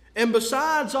 And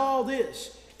besides all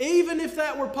this, even if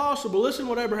that were possible, listen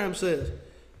what Abraham says.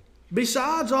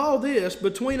 Besides all this,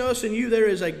 between us and you there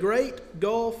is a great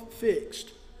gulf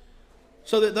fixed,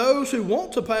 so that those who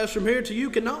want to pass from here to you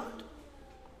cannot,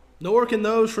 nor can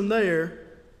those from there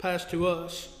pass to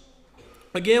us.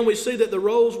 Again, we see that the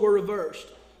roles were reversed.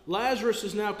 Lazarus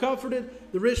is now comforted,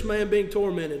 the rich man being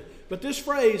tormented. But this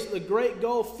phrase, the great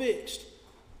gulf fixed,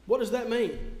 what does that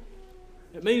mean?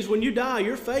 It means when you die,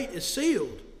 your fate is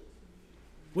sealed.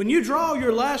 When you draw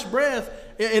your last breath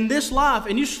in this life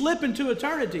and you slip into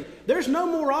eternity, there's no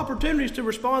more opportunities to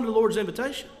respond to the Lord's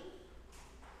invitation.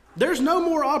 There's no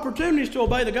more opportunities to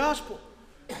obey the gospel.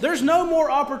 There's no more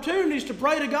opportunities to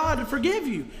pray to God to forgive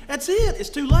you. That's it. It's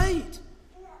too late.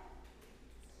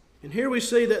 And here we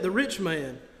see that the rich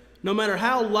man, no matter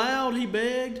how loud he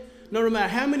begged, no matter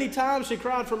how many times he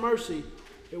cried for mercy,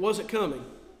 it wasn't coming.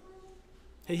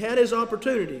 He had his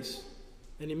opportunities,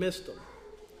 and he missed them.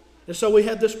 And so we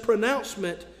have this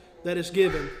pronouncement that is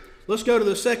given. Let's go to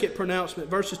the second pronouncement,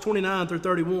 verses 29 through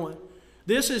 31.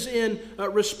 This is in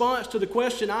response to the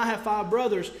question, I have 5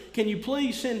 brothers, can you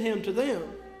please send him to them?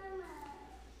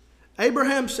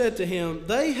 Abraham said to him,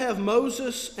 they have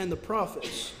Moses and the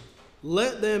prophets.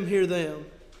 Let them hear them.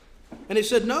 And he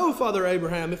said, no, Father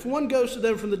Abraham, if one goes to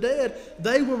them from the dead,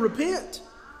 they will repent.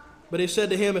 But he said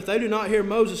to him, if they do not hear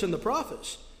Moses and the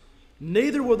prophets,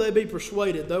 neither will they be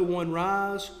persuaded, though one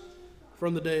rise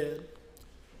from the dead.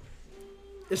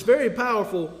 It's very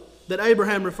powerful that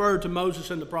Abraham referred to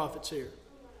Moses and the prophets here.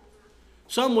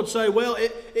 Some would say, well,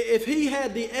 if he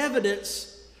had the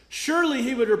evidence, surely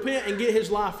he would repent and get his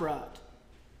life right.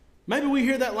 Maybe we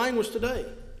hear that language today.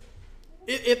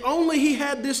 If only he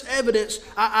had this evidence,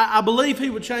 I believe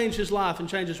he would change his life and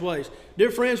change his ways.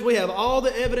 Dear friends, we have all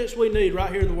the evidence we need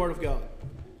right here in the Word of God.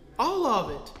 All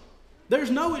of it. There's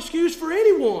no excuse for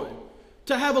anyone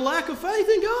to have a lack of faith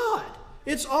in God.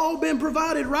 It's all been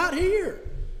provided right here.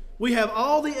 We have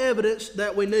all the evidence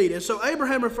that we need. And so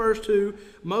Abraham refers to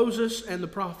Moses and the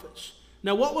prophets.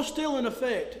 Now, what was still in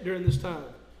effect during this time?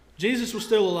 Jesus was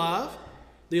still alive.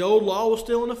 The old law was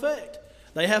still in effect.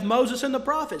 They have Moses and the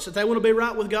prophets. If they want to be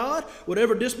right with God,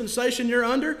 whatever dispensation you're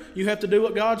under, you have to do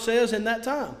what God says in that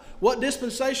time. What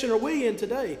dispensation are we in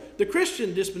today? The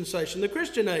Christian dispensation, the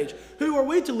Christian age. Who are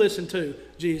we to listen to?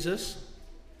 Jesus.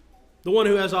 The one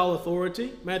who has all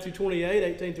authority, Matthew 28,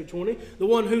 18 through 20. The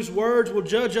one whose words will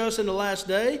judge us in the last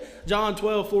day, John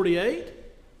 12, 48.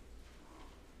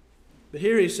 But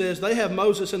here he says, they have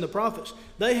Moses and the prophets.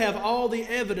 They have all the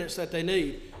evidence that they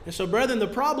need. And so, brethren, the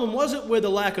problem wasn't with a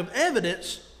lack of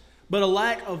evidence, but a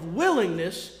lack of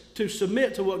willingness to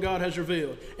submit to what God has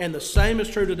revealed. And the same is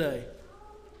true today.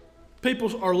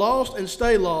 People are lost and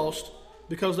stay lost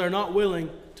because they're not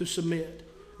willing to submit.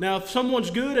 Now, if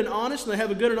someone's good and honest and they have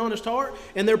a good and honest heart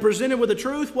and they're presented with the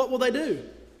truth, what will they do?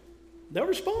 They'll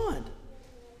respond.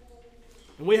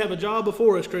 And we have a job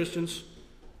before us, Christians.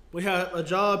 We have a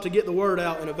job to get the word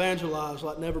out and evangelize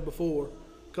like never before,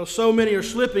 because so many are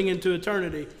slipping into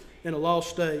eternity in a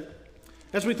lost state.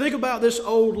 As we think about this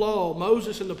old law,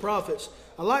 Moses and the prophets,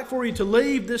 I'd like for you to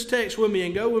leave this text with me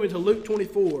and go with me to Luke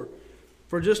 24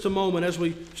 for just a moment as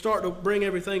we start to bring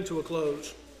everything to a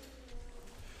close.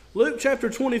 Luke chapter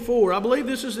 24, I believe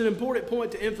this is an important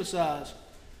point to emphasize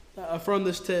from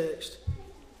this text.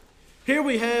 Here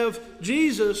we have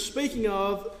Jesus speaking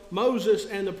of Moses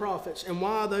and the prophets and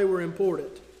why they were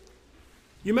important.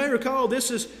 You may recall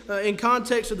this is in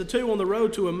context of the two on the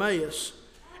road to Emmaus,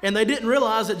 and they didn't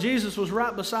realize that Jesus was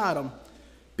right beside them.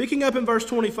 Picking up in verse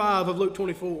 25 of Luke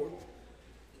 24.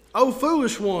 O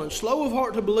foolish ones, slow of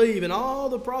heart to believe, and all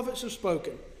the prophets have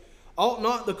spoken. Ought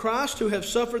not the Christ to have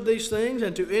suffered these things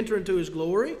and to enter into his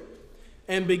glory?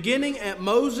 And beginning at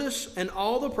Moses and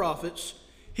all the prophets,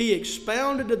 he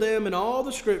expounded to them in all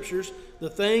the scriptures the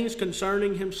things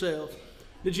concerning himself.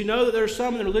 Did you know that there are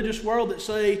some in the religious world that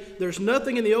say there's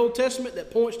nothing in the Old Testament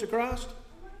that points to Christ?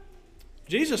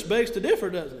 Jesus begs to differ,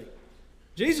 doesn't he?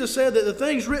 Jesus said that the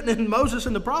things written in Moses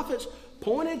and the prophets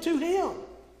pointed to him.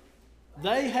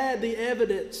 They had the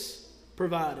evidence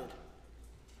provided.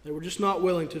 They were just not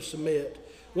willing to submit.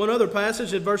 One other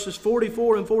passage in verses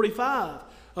 44 and 45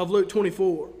 of Luke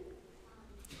 24.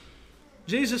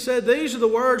 Jesus said, "These are the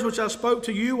words which I spoke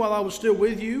to you while I was still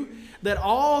with you, that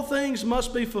all things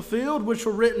must be fulfilled which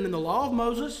were written in the law of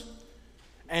Moses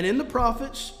and in the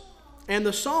prophets and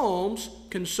the Psalms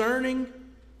concerning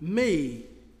me."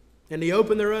 And he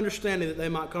opened their understanding that they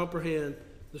might comprehend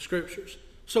the scriptures.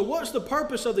 So what's the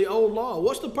purpose of the old law?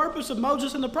 What's the purpose of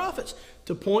Moses and the prophets?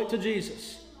 To point to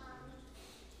Jesus.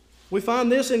 We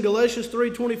find this in Galatians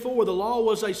 3:24. The law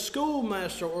was a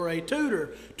schoolmaster or a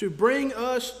tutor to bring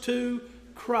us to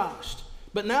Christ.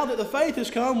 But now that the faith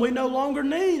has come, we no longer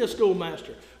need a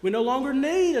schoolmaster. We no longer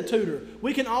need a tutor.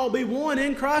 We can all be one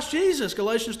in Christ Jesus.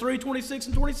 Galatians 3:26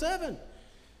 and 27.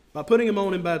 By putting him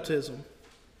on in baptism.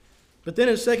 But then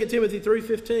in 2 Timothy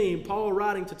 3:15, Paul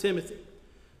writing to Timothy,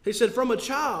 he said, "From a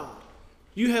child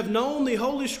you have known the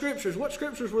Holy Scriptures." What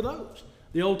Scriptures were those?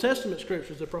 The Old Testament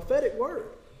Scriptures, the prophetic word.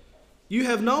 "You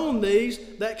have known these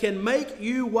that can make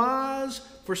you wise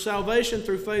for salvation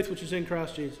through faith which is in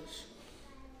Christ Jesus."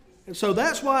 And so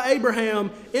that's why Abraham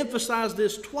emphasized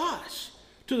this twice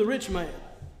to the rich man.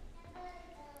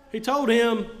 He told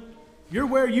him, you're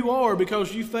where you are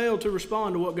because you failed to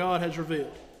respond to what God has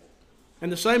revealed.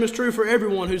 And the same is true for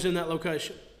everyone who's in that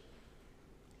location.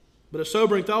 But a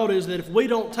sobering thought is that if we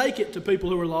don't take it to people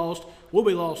who are lost, we'll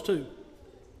be lost too.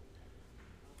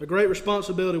 A great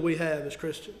responsibility we have as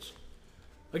Christians.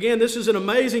 Again, this is an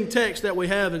amazing text that we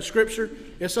have in Scripture.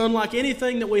 It's unlike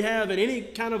anything that we have in any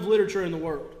kind of literature in the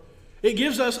world. It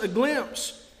gives us a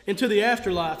glimpse into the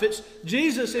afterlife. It's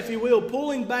Jesus, if you will,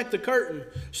 pulling back the curtain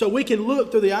so we can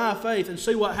look through the eye of faith and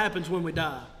see what happens when we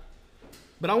die.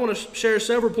 But I want to share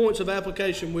several points of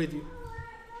application with you.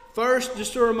 First,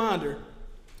 just a reminder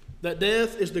that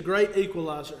death is the great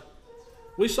equalizer.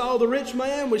 We saw the rich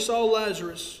man, we saw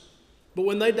Lazarus, but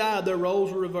when they died, their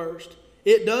roles were reversed.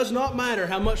 It does not matter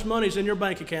how much money's in your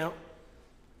bank account.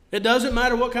 It doesn't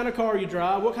matter what kind of car you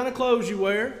drive, what kind of clothes you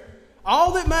wear.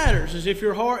 All that matters is if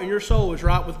your heart and your soul is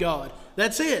right with God.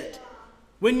 That's it.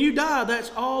 When you die, that's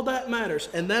all that matters,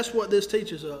 and that's what this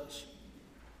teaches us.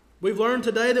 We've learned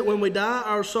today that when we die,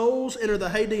 our souls enter the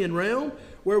Hadean Realm,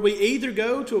 where we either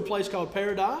go to a place called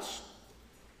paradise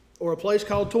or a place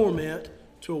called torment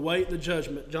to await the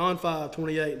judgment. John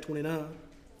 5:28 and 29.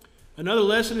 Another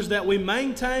lesson is that we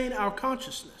maintain our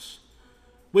consciousness.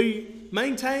 We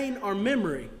maintain our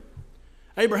memory.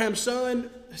 Abraham's son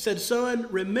said, "Son,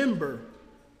 remember."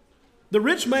 The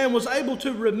rich man was able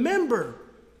to remember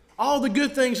all the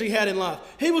good things he had in life.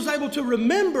 He was able to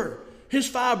remember his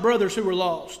 5 brothers who were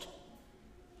lost.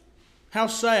 How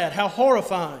sad, how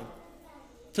horrifying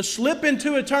to slip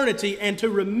into eternity and to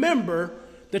remember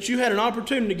that you had an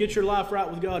opportunity to get your life right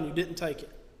with God and you didn't take it.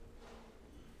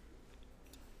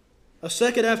 A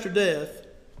second after death,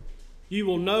 you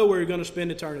will know where you're going to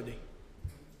spend eternity.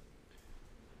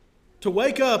 To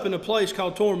wake up in a place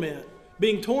called torment,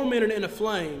 being tormented in a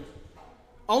flame,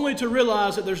 only to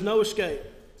realize that there's no escape,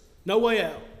 no way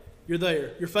out. You're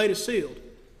there. Your fate is sealed.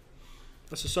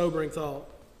 That's a sobering thought.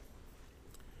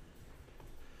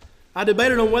 I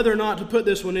debated on whether or not to put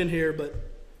this one in here, but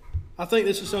I think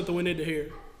this is something we need to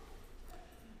hear.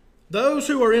 Those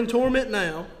who are in torment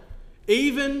now,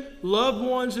 even loved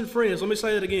ones and friends, let me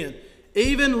say that again,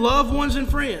 even loved ones and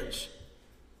friends,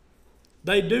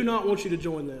 they do not want you to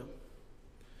join them.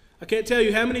 I can't tell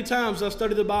you how many times I've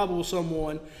studied the Bible with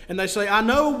someone and they say, I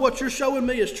know what you're showing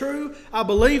me is true, I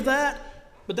believe that,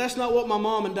 but that's not what my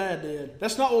mom and dad did.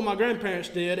 That's not what my grandparents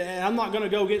did, and I'm not going to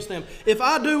go against them. If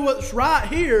I do what's right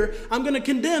here, I'm going to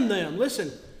condemn them.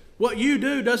 Listen, what you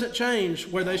do doesn't change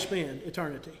where they spend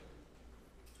eternity.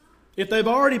 If they've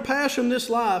already passed from this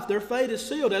life, their fate is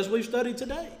sealed, as we've studied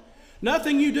today.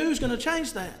 Nothing you do is going to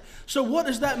change that. So what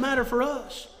does that matter for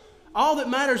us? All that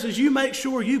matters is you make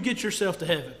sure you get yourself to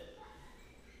heaven.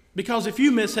 Because if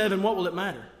you miss heaven, what will it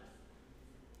matter?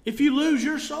 If you lose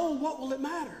your soul, what will it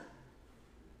matter?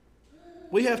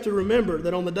 We have to remember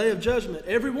that on the day of judgment,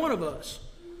 every one of us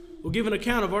will give an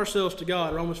account of ourselves to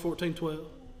God, Romans 14:12.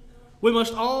 We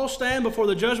must all stand before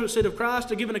the judgment seat of Christ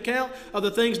to give an account of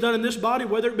the things done in this body,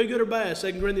 whether it be good or bad,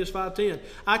 2 Corinthians 5:10.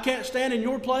 I can't stand in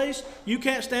your place. You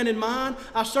can't stand in mine.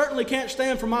 I certainly can't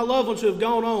stand for my loved ones who have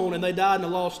gone on and they died in a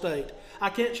lost state. I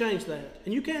can't change that.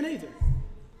 And you can't either.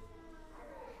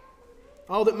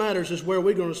 All that matters is where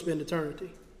we're going to spend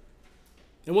eternity.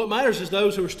 And what matters is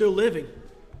those who are still living.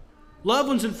 Loved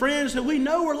ones and friends who we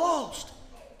know are lost.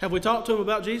 Have we talked to them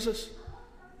about Jesus?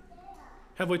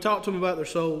 Have we talked to them about their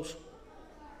souls?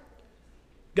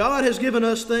 God has given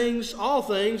us things, all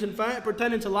things, in fact,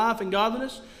 pertaining to life and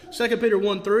godliness. 2 Peter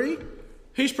 1:3.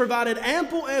 He's provided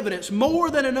ample evidence, more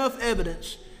than enough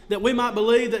evidence, that we might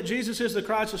believe that Jesus is the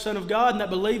Christ, the Son of God, and that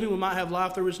believing we might have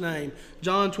life through His name.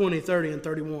 John 20:30 and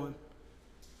 31.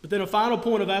 But then a final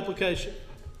point of application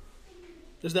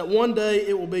is that one day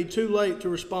it will be too late to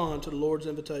respond to the Lord's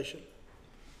invitation.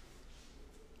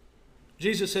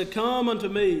 Jesus said, "Come unto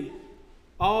me,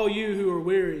 all you who are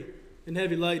weary and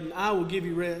heavy laden, I will give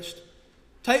you rest.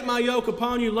 Take my yoke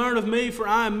upon you, learn of me, for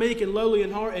I am meek and lowly in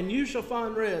heart, and you shall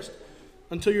find rest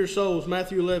unto your souls."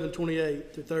 Matthew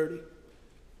 11:28-30.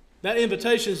 That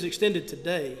invitation is extended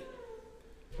today.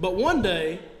 But one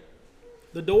day,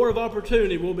 the door of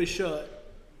opportunity will be shut.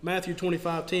 Matthew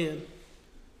 25:10.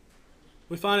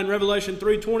 We find in Revelation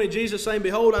 3:20, Jesus saying,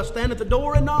 "Behold, I stand at the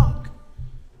door and knock."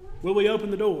 Will we open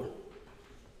the door?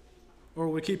 Or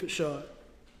will we keep it shut?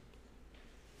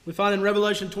 We find in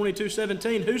Revelation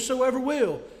 22:17, "Whosoever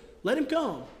will, let him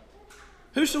come.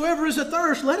 Whosoever is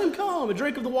athirst, let him come and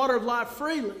drink of the water of life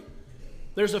freely.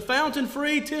 There's a fountain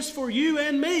free, 'tis for you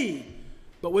and me.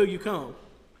 But will you come?"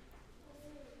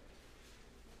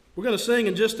 We're going to sing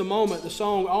in just a moment the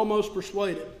song, "Almost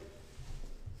Persuaded."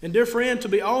 And dear friend, to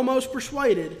be almost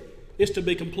persuaded is to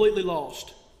be completely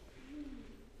lost.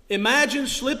 Imagine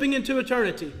slipping into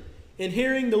eternity and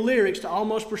hearing the lyrics to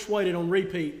 "Almost Persuaded" on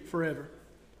repeat forever.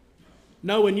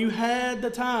 Knowing you had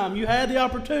the time, you had the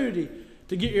opportunity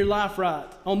to get your life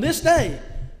right on this day,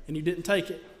 and you didn't take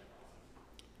it.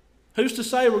 Who's to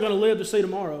say we're going to live to see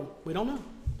tomorrow? We don't know.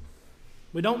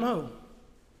 We don't know.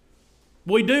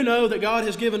 We do know that God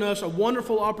has given us a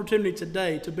wonderful opportunity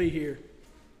today to be here.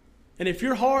 And if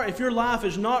your life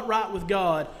is not right with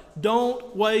God,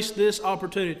 don't waste this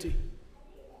opportunity.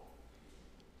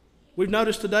 We've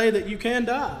noticed today that you can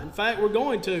die. In fact, we're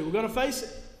going to face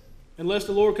it. Unless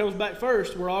the Lord comes back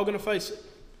first, we're all going to face it.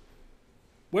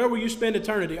 Where will you spend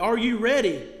eternity? Are you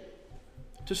ready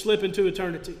to slip into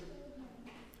eternity?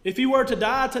 If you were to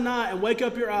die tonight and wake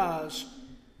up your eyes,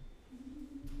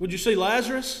 would you see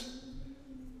Lazarus?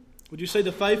 Would you see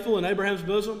the faithful in Abraham's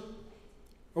bosom?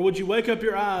 Or would you wake up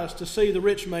your eyes to see the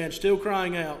rich man still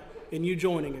crying out and you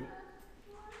joining him?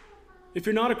 If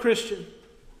you're not a Christian,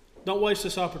 don't waste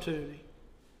this opportunity.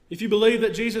 If you believe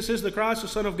that Jesus is the Christ, the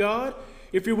Son of God,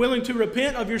 if you're willing to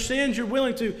repent of your sins, you're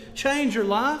willing to change your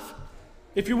life,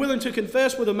 if you're willing to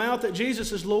confess with a mouth that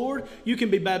Jesus is Lord, you can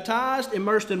be baptized,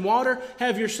 immersed in water,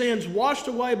 have your sins washed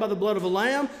away by the blood of a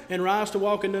lamb, and rise to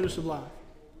walk in newness of life.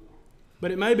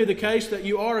 But it may be the case that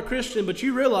you are a Christian, but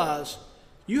you realize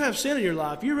you have sin in your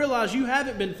life. You realize you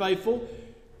haven't been faithful.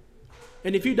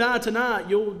 And if you die tonight,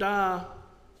 you'll die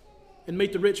and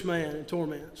meet the rich man in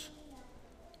torments.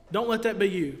 Don't let that be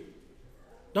you.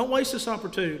 Don't waste this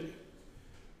opportunity.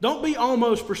 Don't be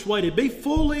almost persuaded. Be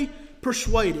fully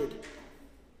persuaded.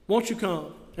 Won't you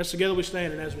come? As together we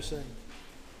stand and as we sing.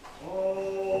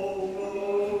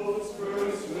 Almost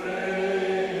persuaded,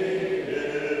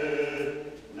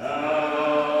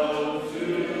 now to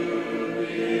believe.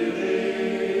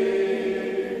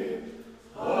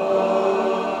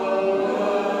 Almost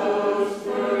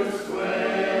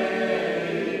persuaded,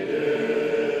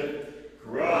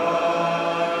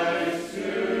 Christ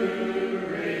to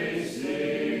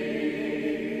receive.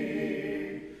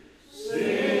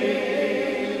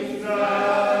 Sings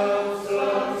thou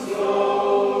some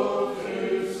soul to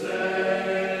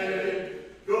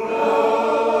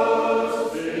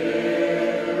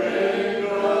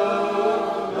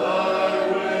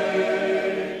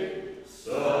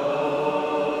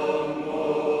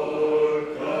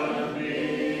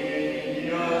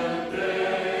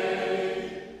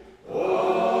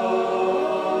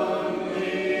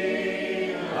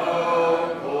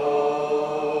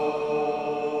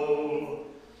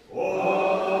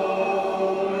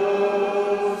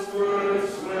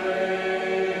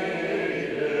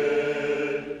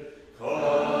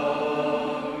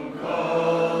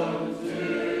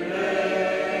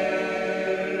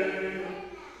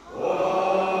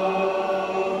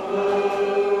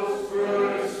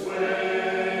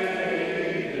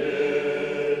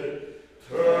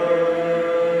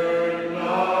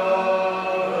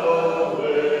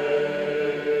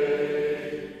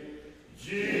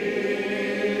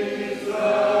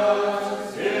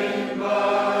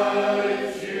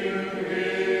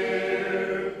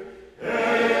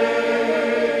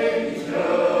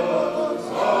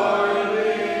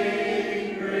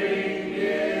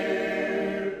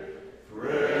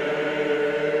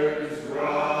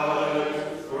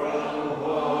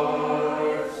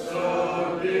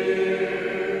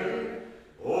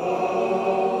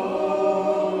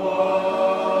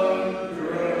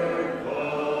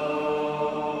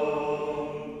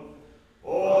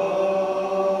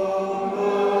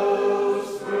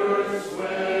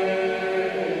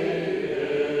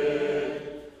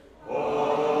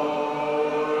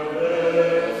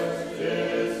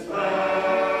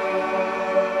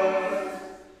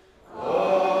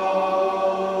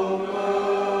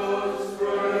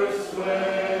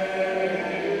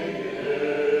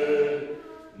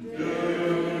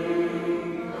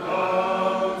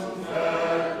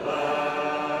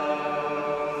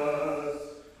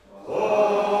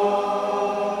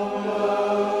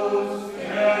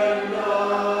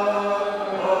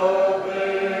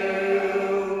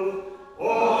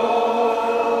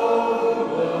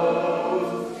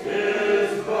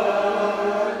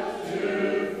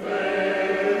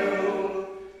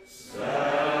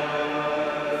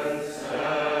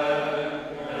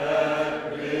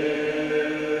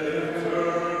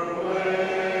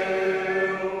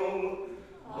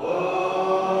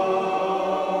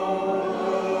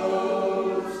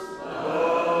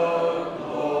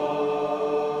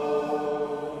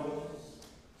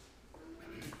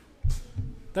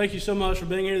thank you so much for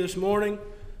being here this morning.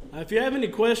 If you have any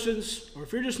questions or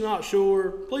if you're just not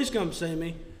sure, please come see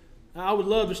me. I would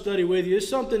love to study with you. It's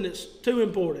something that's too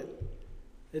important.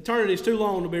 Eternity is too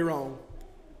long to be wrong.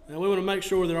 And we want to make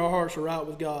sure that our hearts are right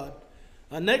with God.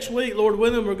 Next week, Lord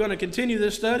willing, we're going to continue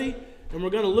this study, and we're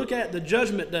going to look at the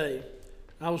Judgment Day.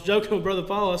 I was joking with Brother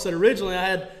Paul. I said originally I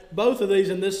had both of these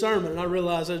in this sermon, and I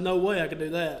realized there's no way I could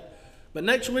do that. But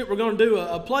next week we're going to do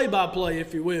a play-by-play,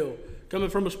 if you will, coming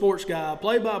from a sports guy, a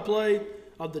play-by-play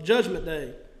of the Judgment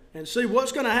Day, and see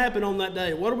what's going to happen on that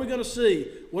day. What are we going to see?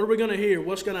 What are we going to hear?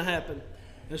 What's going to happen?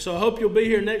 And so I hope you'll be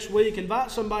here next week. Invite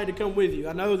somebody to come with you.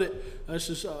 I know that this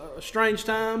is a strange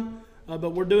time,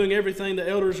 but we're doing everything. The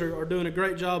elders are doing a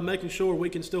great job making sure we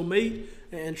can still meet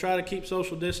and try to keep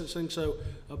social distancing. So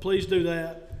please do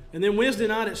that. And then Wednesday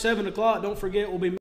night at 7 o'clock, don't forget, we'll be